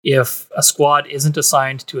 If a squad isn't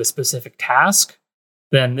assigned to a specific task,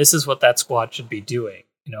 then this is what that squad should be doing.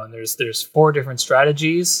 You know, and there's 4 different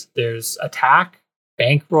strategies. There's attack,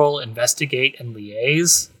 bankroll, investigate, and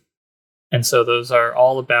liaise. And so those are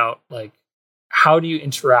all about, like, how do you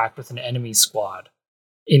interact with an enemy squad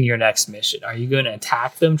in your next mission? Are you going to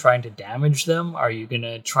attack them, trying to damage them? Are you going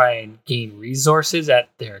to try and gain resources at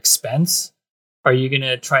their expense? Are you going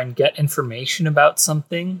to try and get information about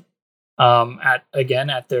something at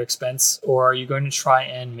their expense? Or are you going to try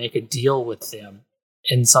and make a deal with them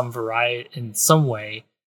in some way,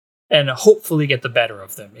 and hopefully get the better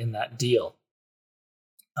of them in that deal?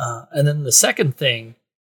 And then the second thing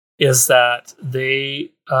is that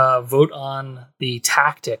they vote on the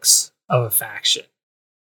tactics of a faction.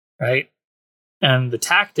 Right? And the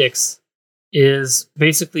tactics is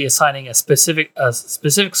basically assigning a specific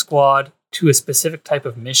squad to a specific type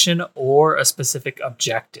of mission or a specific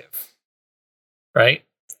objective. Right?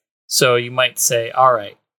 So you might say, all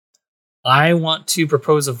right, I want to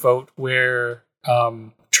propose a vote where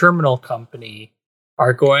Terminal Company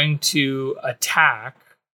are going to attack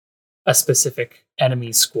a specific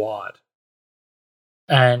enemy squad.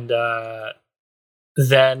 And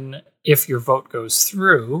then if your vote goes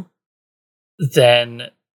through, then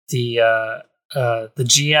the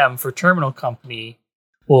GM for Terminal Company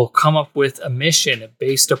will come up with a mission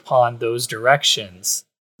based upon those directions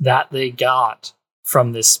that they got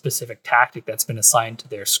from this specific tactic that's been assigned to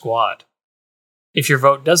their squad. If your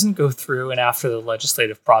vote doesn't go through, and after the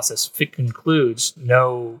legislative process concludes,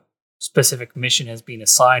 no specific mission has been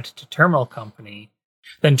assigned to Terminal Company,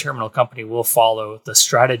 then Terminal Company will follow the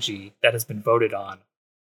strategy that has been voted on.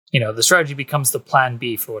 You know, the strategy becomes the plan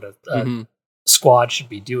B for what a squad should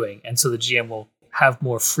be doing. And so the GM will have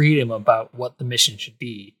more freedom about what the mission should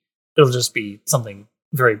be. It'll just be something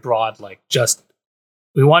very broad, like, just,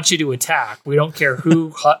 we want you to attack. We don't care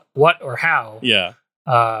who, what, or how. Yeah.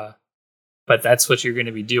 But that's what you're going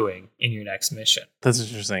to be doing in your next mission. That's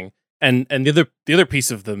interesting. And the other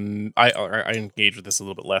piece of I engage with this a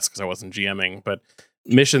little bit less because I wasn't GMing, but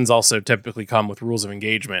missions also typically come with rules of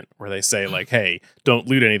engagement where they say, like, hey, don't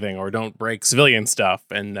loot anything or don't break civilian stuff,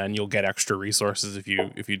 and then you'll get extra resources if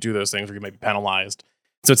you do those things, or you might be penalized.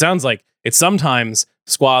 So it sounds like it's sometimes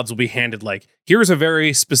squads will be handed, like, here's a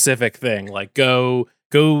very specific thing, like, go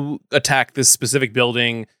attack this specific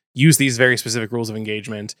building, use these very specific rules of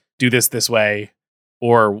engagement, do this way,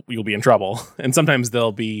 or you'll be in trouble. And sometimes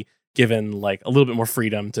they'll be given, like, a little bit more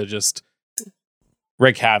freedom to just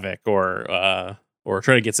wreak havoc or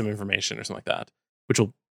try to get some information or something like that, which I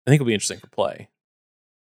think will be interesting for play.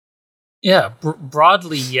 Yeah,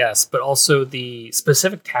 broadly, yes, but also the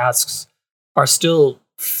specific tasks are still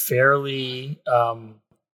fairly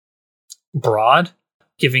broad,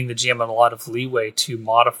 giving the GM a lot of leeway to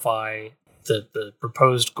modify the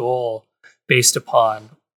proposed goal based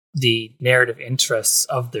upon the narrative interests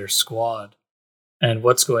of their squad and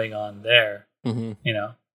what's going on there. Mm-hmm. You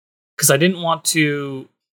know, because I didn't want to.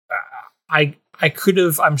 I could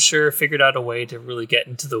have, I'm sure, figured out a way to really get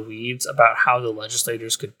into the weeds about how the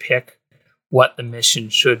legislators could pick what the mission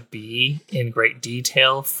should be in great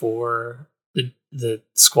detail for the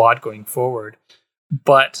squad going forward.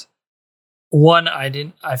 But one,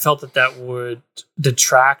 I felt that would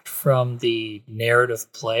detract from the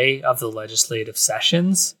narrative play of the legislative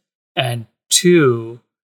sessions. And 2,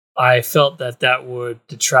 I felt that would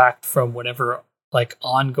detract from whatever, like,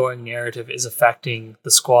 ongoing narrative is affecting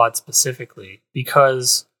the squad specifically.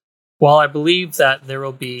 Because while I believe that there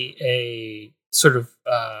will be a sort of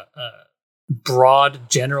broad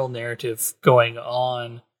general narrative going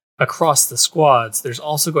on across the squads, there's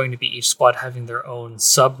also going to be each squad having their own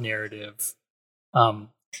sub narrative.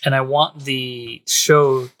 And I want the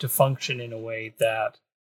show to function in a way that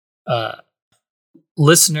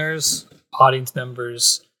listeners, audience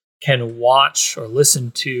members can watch or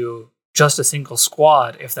listen to just a single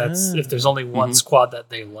squad if there's only one squad that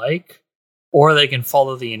they like, or they can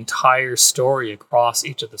follow the entire story across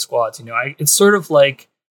each of the squads. It's sort of like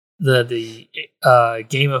the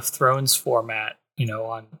Game of Thrones format,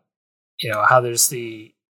 on how there's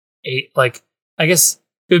the 8, like, I guess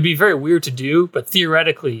it would be very weird to do, but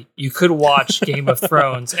theoretically you could watch Game of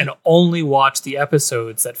Thrones and only watch the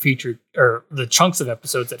episodes that feature, or the chunks of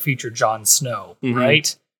episodes that feature Jon Snow,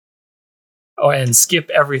 right? Oh, and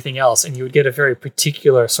skip everything else, and you would get a very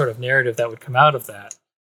particular sort of narrative that would come out of that.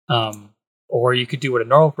 Or you could do what a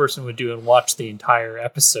normal person would do and watch the entire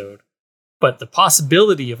episode. But the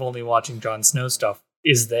possibility of only watching Jon Snow stuff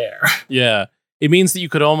is there. Yeah. It means that you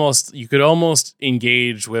could almost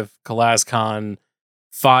engage with Kalaz Khan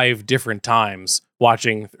 5 different times,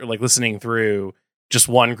 watching, or like listening through just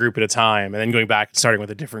one group at a time, and then going back and starting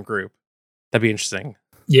with a different group. That'd be interesting.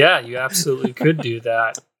 Yeah, you absolutely could do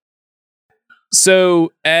that.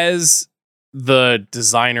 So, as the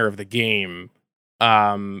designer of the game,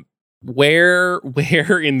 where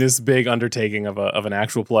in this big undertaking of an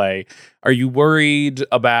actual play are you worried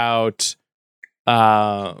about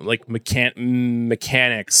like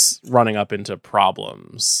mechanics running up into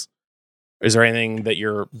problems? Is there anything that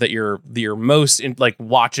you're most like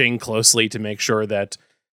watching closely to make sure that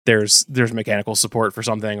there's mechanical support for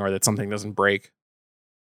something, or that something doesn't break?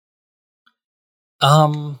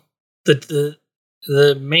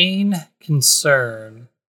 The main concern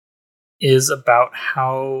is about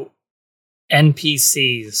how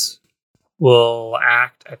NPCs will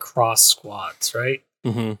act across squads, right?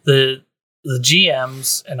 The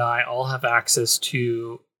GMs and I all have access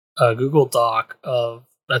to a Google Doc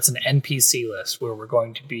that's an NPC list where we're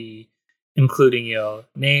going to be including,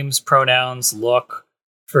 names, pronouns, look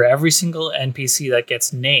for every single NPC that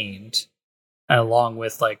gets named, along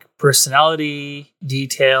with like personality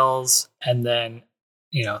details, and then,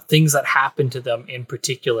 things that happen to them in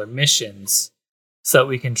particular missions, so that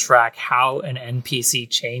we can track how an NPC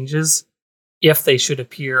changes if they should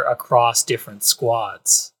appear across different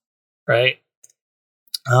squads, right?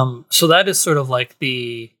 So that is sort of like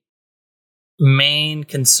the main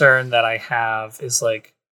concern that I have, is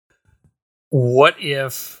like, what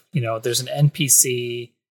if, there's an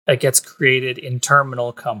NPC that gets created in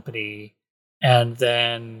Terminal Company and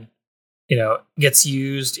then, gets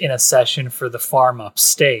used in a session for the Farm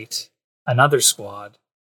Upstate, another squad,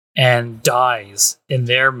 and dies in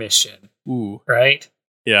their mission. Ooh. Right?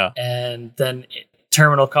 Yeah. And then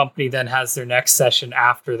Terminal Company then has their next session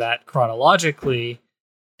after that chronologically,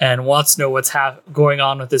 and wants to know what's going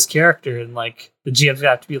on with this character, and like the GM's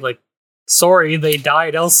gonna have to be like, sorry, they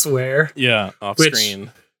died elsewhere. Yeah, off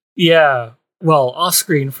screen. Yeah, well, off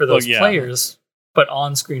screen for those players, but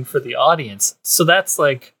on screen for the audience. So that's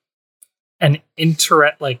like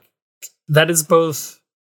that is both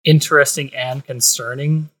interesting and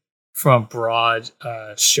concerning from a broad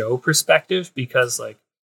show perspective, because like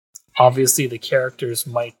obviously the characters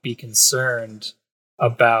might be concerned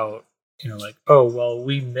about, like, oh well,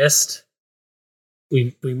 we missed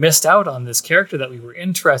out on this character that we were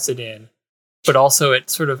interested in, but also it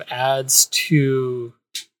sort of adds to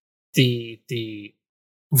the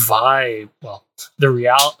vibe, well,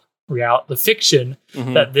 the fiction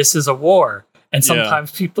that this is a war, and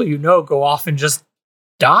sometimes people go off and just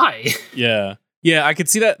die. Yeah, I could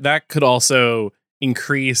see that could also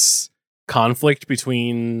increase conflict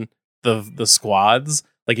between the squads.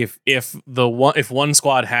 Like if one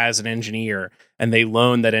squad has an engineer and they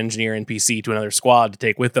loan that engineer NPC to another squad to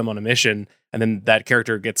take with them on a mission, and then that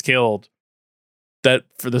character gets killed, that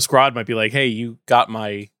for the squad might be like, hey, you got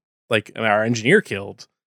our engineer killed.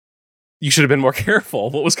 You should have been more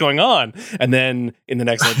careful. What was going on? And then in the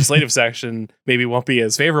next legislative section, maybe won't be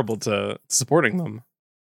as favorable to supporting them.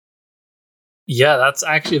 Yeah, that's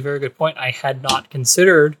actually a very good point. I had not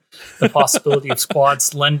considered the possibility of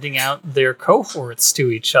squads lending out their cohorts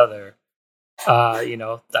to each other.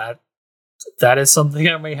 That is something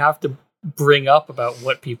I may have to bring up about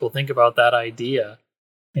what people think about that idea.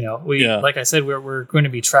 Like I said, we're going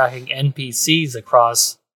to be tracking NPCs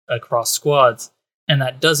across squads, and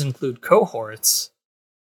that does include cohorts.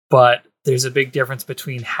 But there's a big difference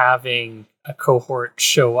between having a cohort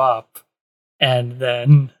show up and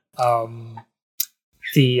then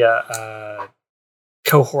the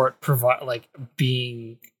cohort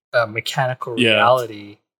being a mechanical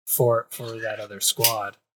reality for that other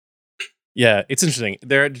squad. Yeah, it's interesting.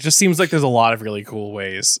 There just seems like there's a lot of really cool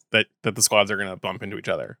ways that the squads are going to bump into each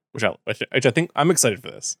other, which I think I'm excited for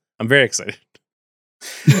this. I'm very excited.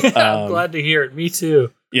 I'm glad to hear it. Me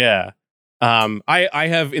too. Yeah. I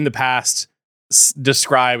have in the past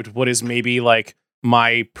described what is maybe like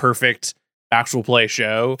my perfect actual play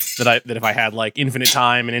show that if I had like infinite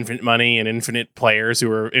time and infinite money and infinite players who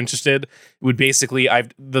were interested, would basically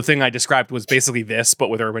the thing I described was basically this, but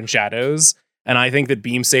with Urban Shadows. And I think that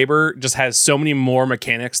Beam Saber just has so many more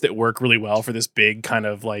mechanics that work really well for this big kind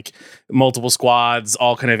of like multiple squads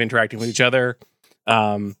all kind of interacting with each other.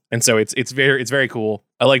 And so it's very cool.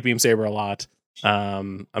 I like Beam Saber a lot.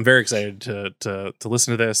 I'm very excited to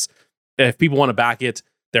listen to this. If people want to back it,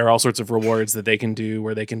 there are all sorts of rewards that they can do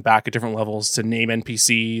where they can back at different levels to name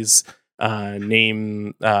NPCs,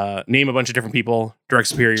 name a bunch of different people, direct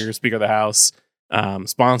superiors, Speaker of the House,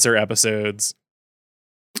 sponsor episodes.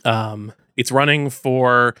 It's running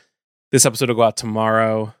for this episode will go out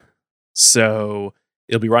tomorrow, so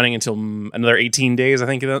it'll be running until another 18 days. I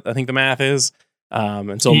think the math is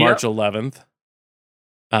until March 11th.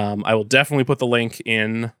 I will definitely put the link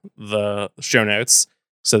in the show notes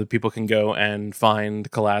so that people can go and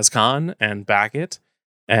find KalazCon and back it,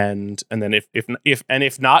 and then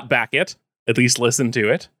if not back it, at least listen to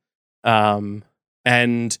it. And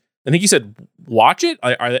I think you said watch it.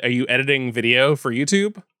 Are you editing video for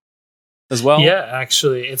YouTube as well? Yeah,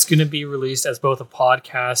 actually, it's going to be released as both a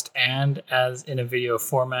podcast and as in a video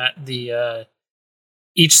format. The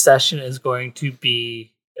each session is going to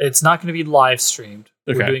be. It's not going to be live streamed.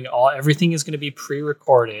 Okay. We're doing everything is going to be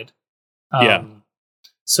pre-recorded.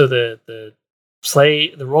 So the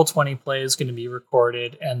Roll20 play is going to be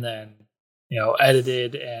recorded and then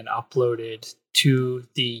edited and uploaded to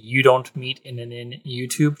the You Don't Meet in an Inn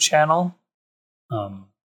YouTube channel.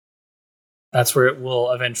 That's where it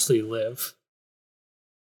will eventually live.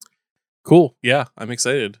 Cool. Yeah, I'm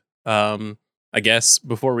excited. I guess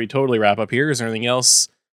before we totally wrap up here, is there anything else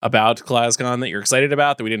about KalazCon that you're excited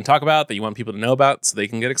about that we didn't talk about that you want people to know about so they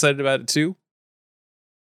can get excited about it too?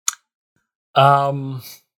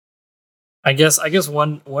 I guess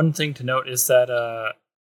one thing to note is that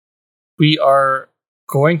we are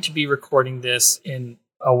going to be recording this in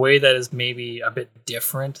a way that is maybe a bit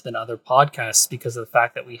different than other podcasts because of the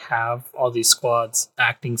fact that we have all these squads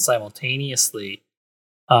acting simultaneously.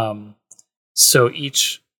 So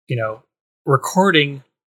each, recording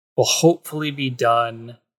will hopefully be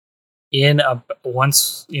done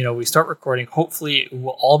once we start recording. Hopefully it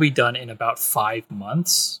will all be done in about 5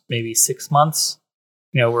 months, maybe 6 months.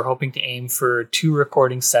 We're hoping to aim for 2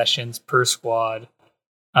 recording sessions per squad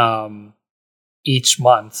each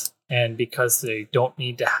month. And because they don't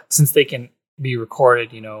need to, since they can be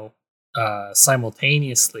recorded,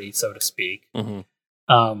 simultaneously, so to speak,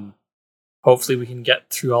 hopefully we can get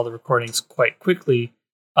through all the recordings quite quickly.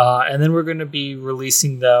 And then we're going to be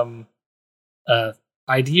releasing them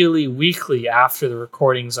ideally weekly after the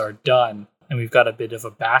recordings are done. And we've got a bit of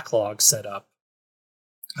a backlog set up.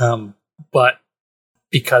 But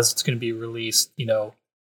because it's going to be released, in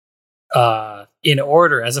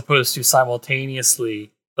order as opposed to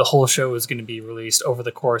simultaneously, the whole show is going to be released over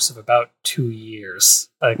the course of about 2 years.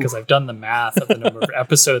 Because I've done the math of the number of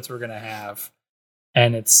episodes we're going to have,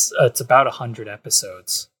 and it's about 100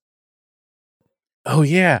 episodes. Oh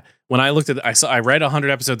yeah, when I looked at I read 100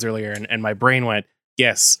 episodes earlier, and my brain went,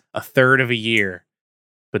 yes, a third of a year.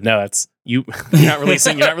 But no, that's you're not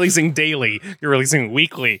releasing daily. You're releasing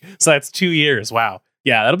weekly. So that's 2 years. Wow.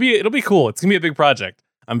 Yeah, it'll be cool. It's gonna be a big project.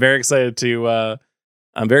 I'm very excited to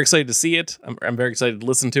see it. I'm very excited to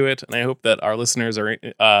listen to it, and I hope that our listeners are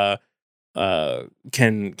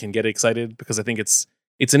can get excited because I think it's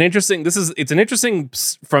an interesting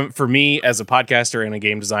for me as a podcaster and a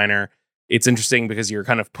game designer. It's interesting because you're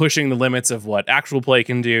kind of pushing the limits of what actual play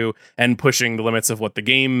can do and pushing the limits of what the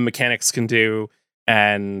game mechanics can do,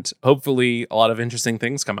 and hopefully a lot of interesting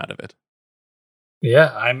things come out of it.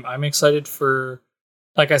 Yeah, I'm excited for.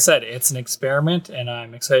 Like I said, it's an experiment, and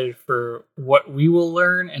I'm excited for what we will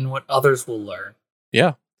learn and what others will learn.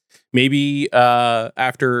 Yeah. Maybe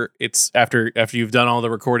after you've done all the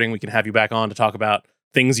recording, we can have you back on to talk about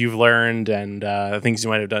things you've learned and things you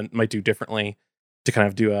might do differently to kind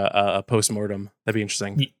of do a postmortem. That'd be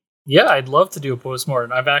interesting. Yeah, I'd love to do a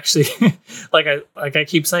postmortem. I've actually, like I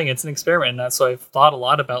keep saying, it's an experiment, and that's why I've thought a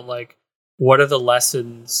lot about what are the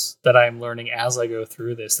lessons that I'm learning as I go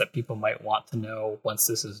through this that people might want to know once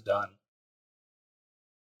this is done?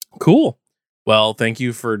 Cool. Well, thank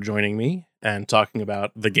you for joining me and talking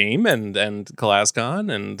about the game and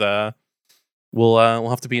KalazCon, and we'll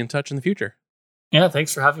have to be in touch in the future. Yeah,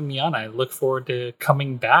 thanks for having me on. I look forward to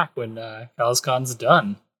coming back when KalazCon's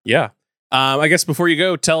done. Yeah. I guess before you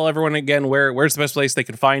go, tell everyone again where's the best place they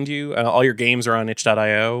can find you. All your games are on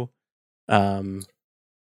itch.io.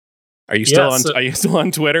 Are you still Are you still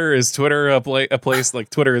on Twitter? Is Twitter a place like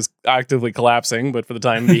Twitter is actively collapsing, but for the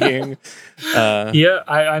time being,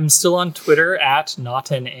 I'm still on Twitter at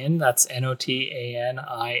notaninn. That's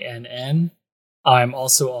NOTANINN. I'm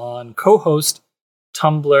also on co-host,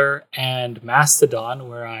 Tumblr, and Mastodon,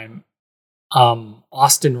 where I'm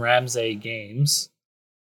Austin Ramsey Games.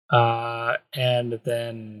 And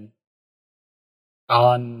then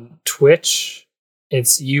on Twitch,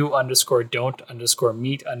 it's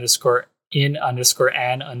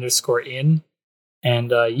you_don't_meet_in_an_in,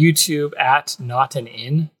 and YouTube at not an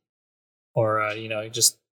in, or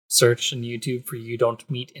just search in YouTube for You Don't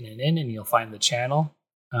Meet in an Inn, and you'll find the channel.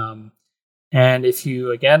 And if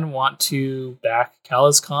you again want to back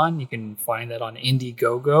CalazCon, you can find that on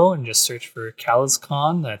Indiegogo and just search for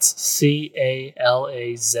CalazCon. That's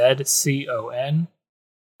CALAZCON.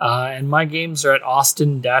 And my games are at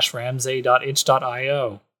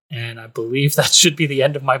austin-ramsey.itch.io. And I believe that should be the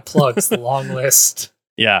end of my plugs, the long list.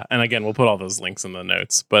 Yeah, and again, we'll put all those links in the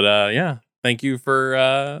notes. But thank you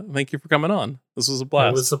for coming on. This was a blast.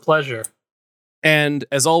 It was a pleasure. And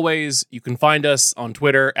as always, you can find us on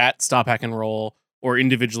Twitter at Stop Hack and Roll, or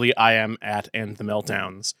individually I am at And the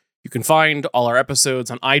Meltdowns. You can find all our episodes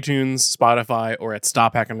on iTunes, Spotify, or at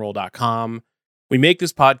stophackandroll.com. We make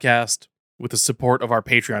this podcast with the support of our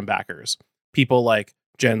Patreon backers, people like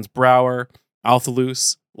Jens Brower,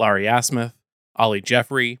 Althalus, Larry Asmuth, Ollie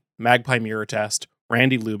Jeffrey, Magpie Mirror Test,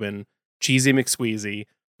 Randy Lubin, Cheesy McSqueezy,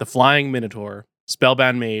 The Flying Minotaur,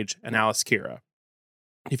 Spellbound Mage, and Alice Kira.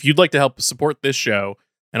 If you'd like to help support this show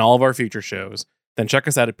and all of our future shows, then check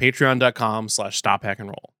us out at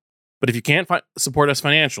patreon.com/stophackandroll. But if you can't support us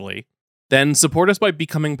financially, then support us by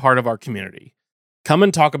becoming part of our community. Come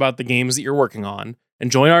and talk about the games that you're working on,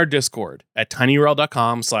 and join our Discord at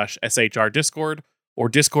tinyurl.com/shr-discord or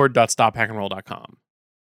discord.stophackandroll.com.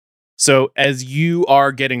 So as you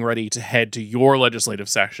are getting ready to head to your legislative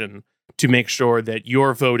session to make sure that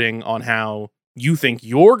you're voting on how you think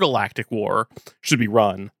your galactic war should be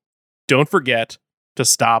run, don't forget to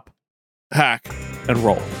stop, hack, and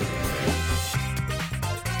roll.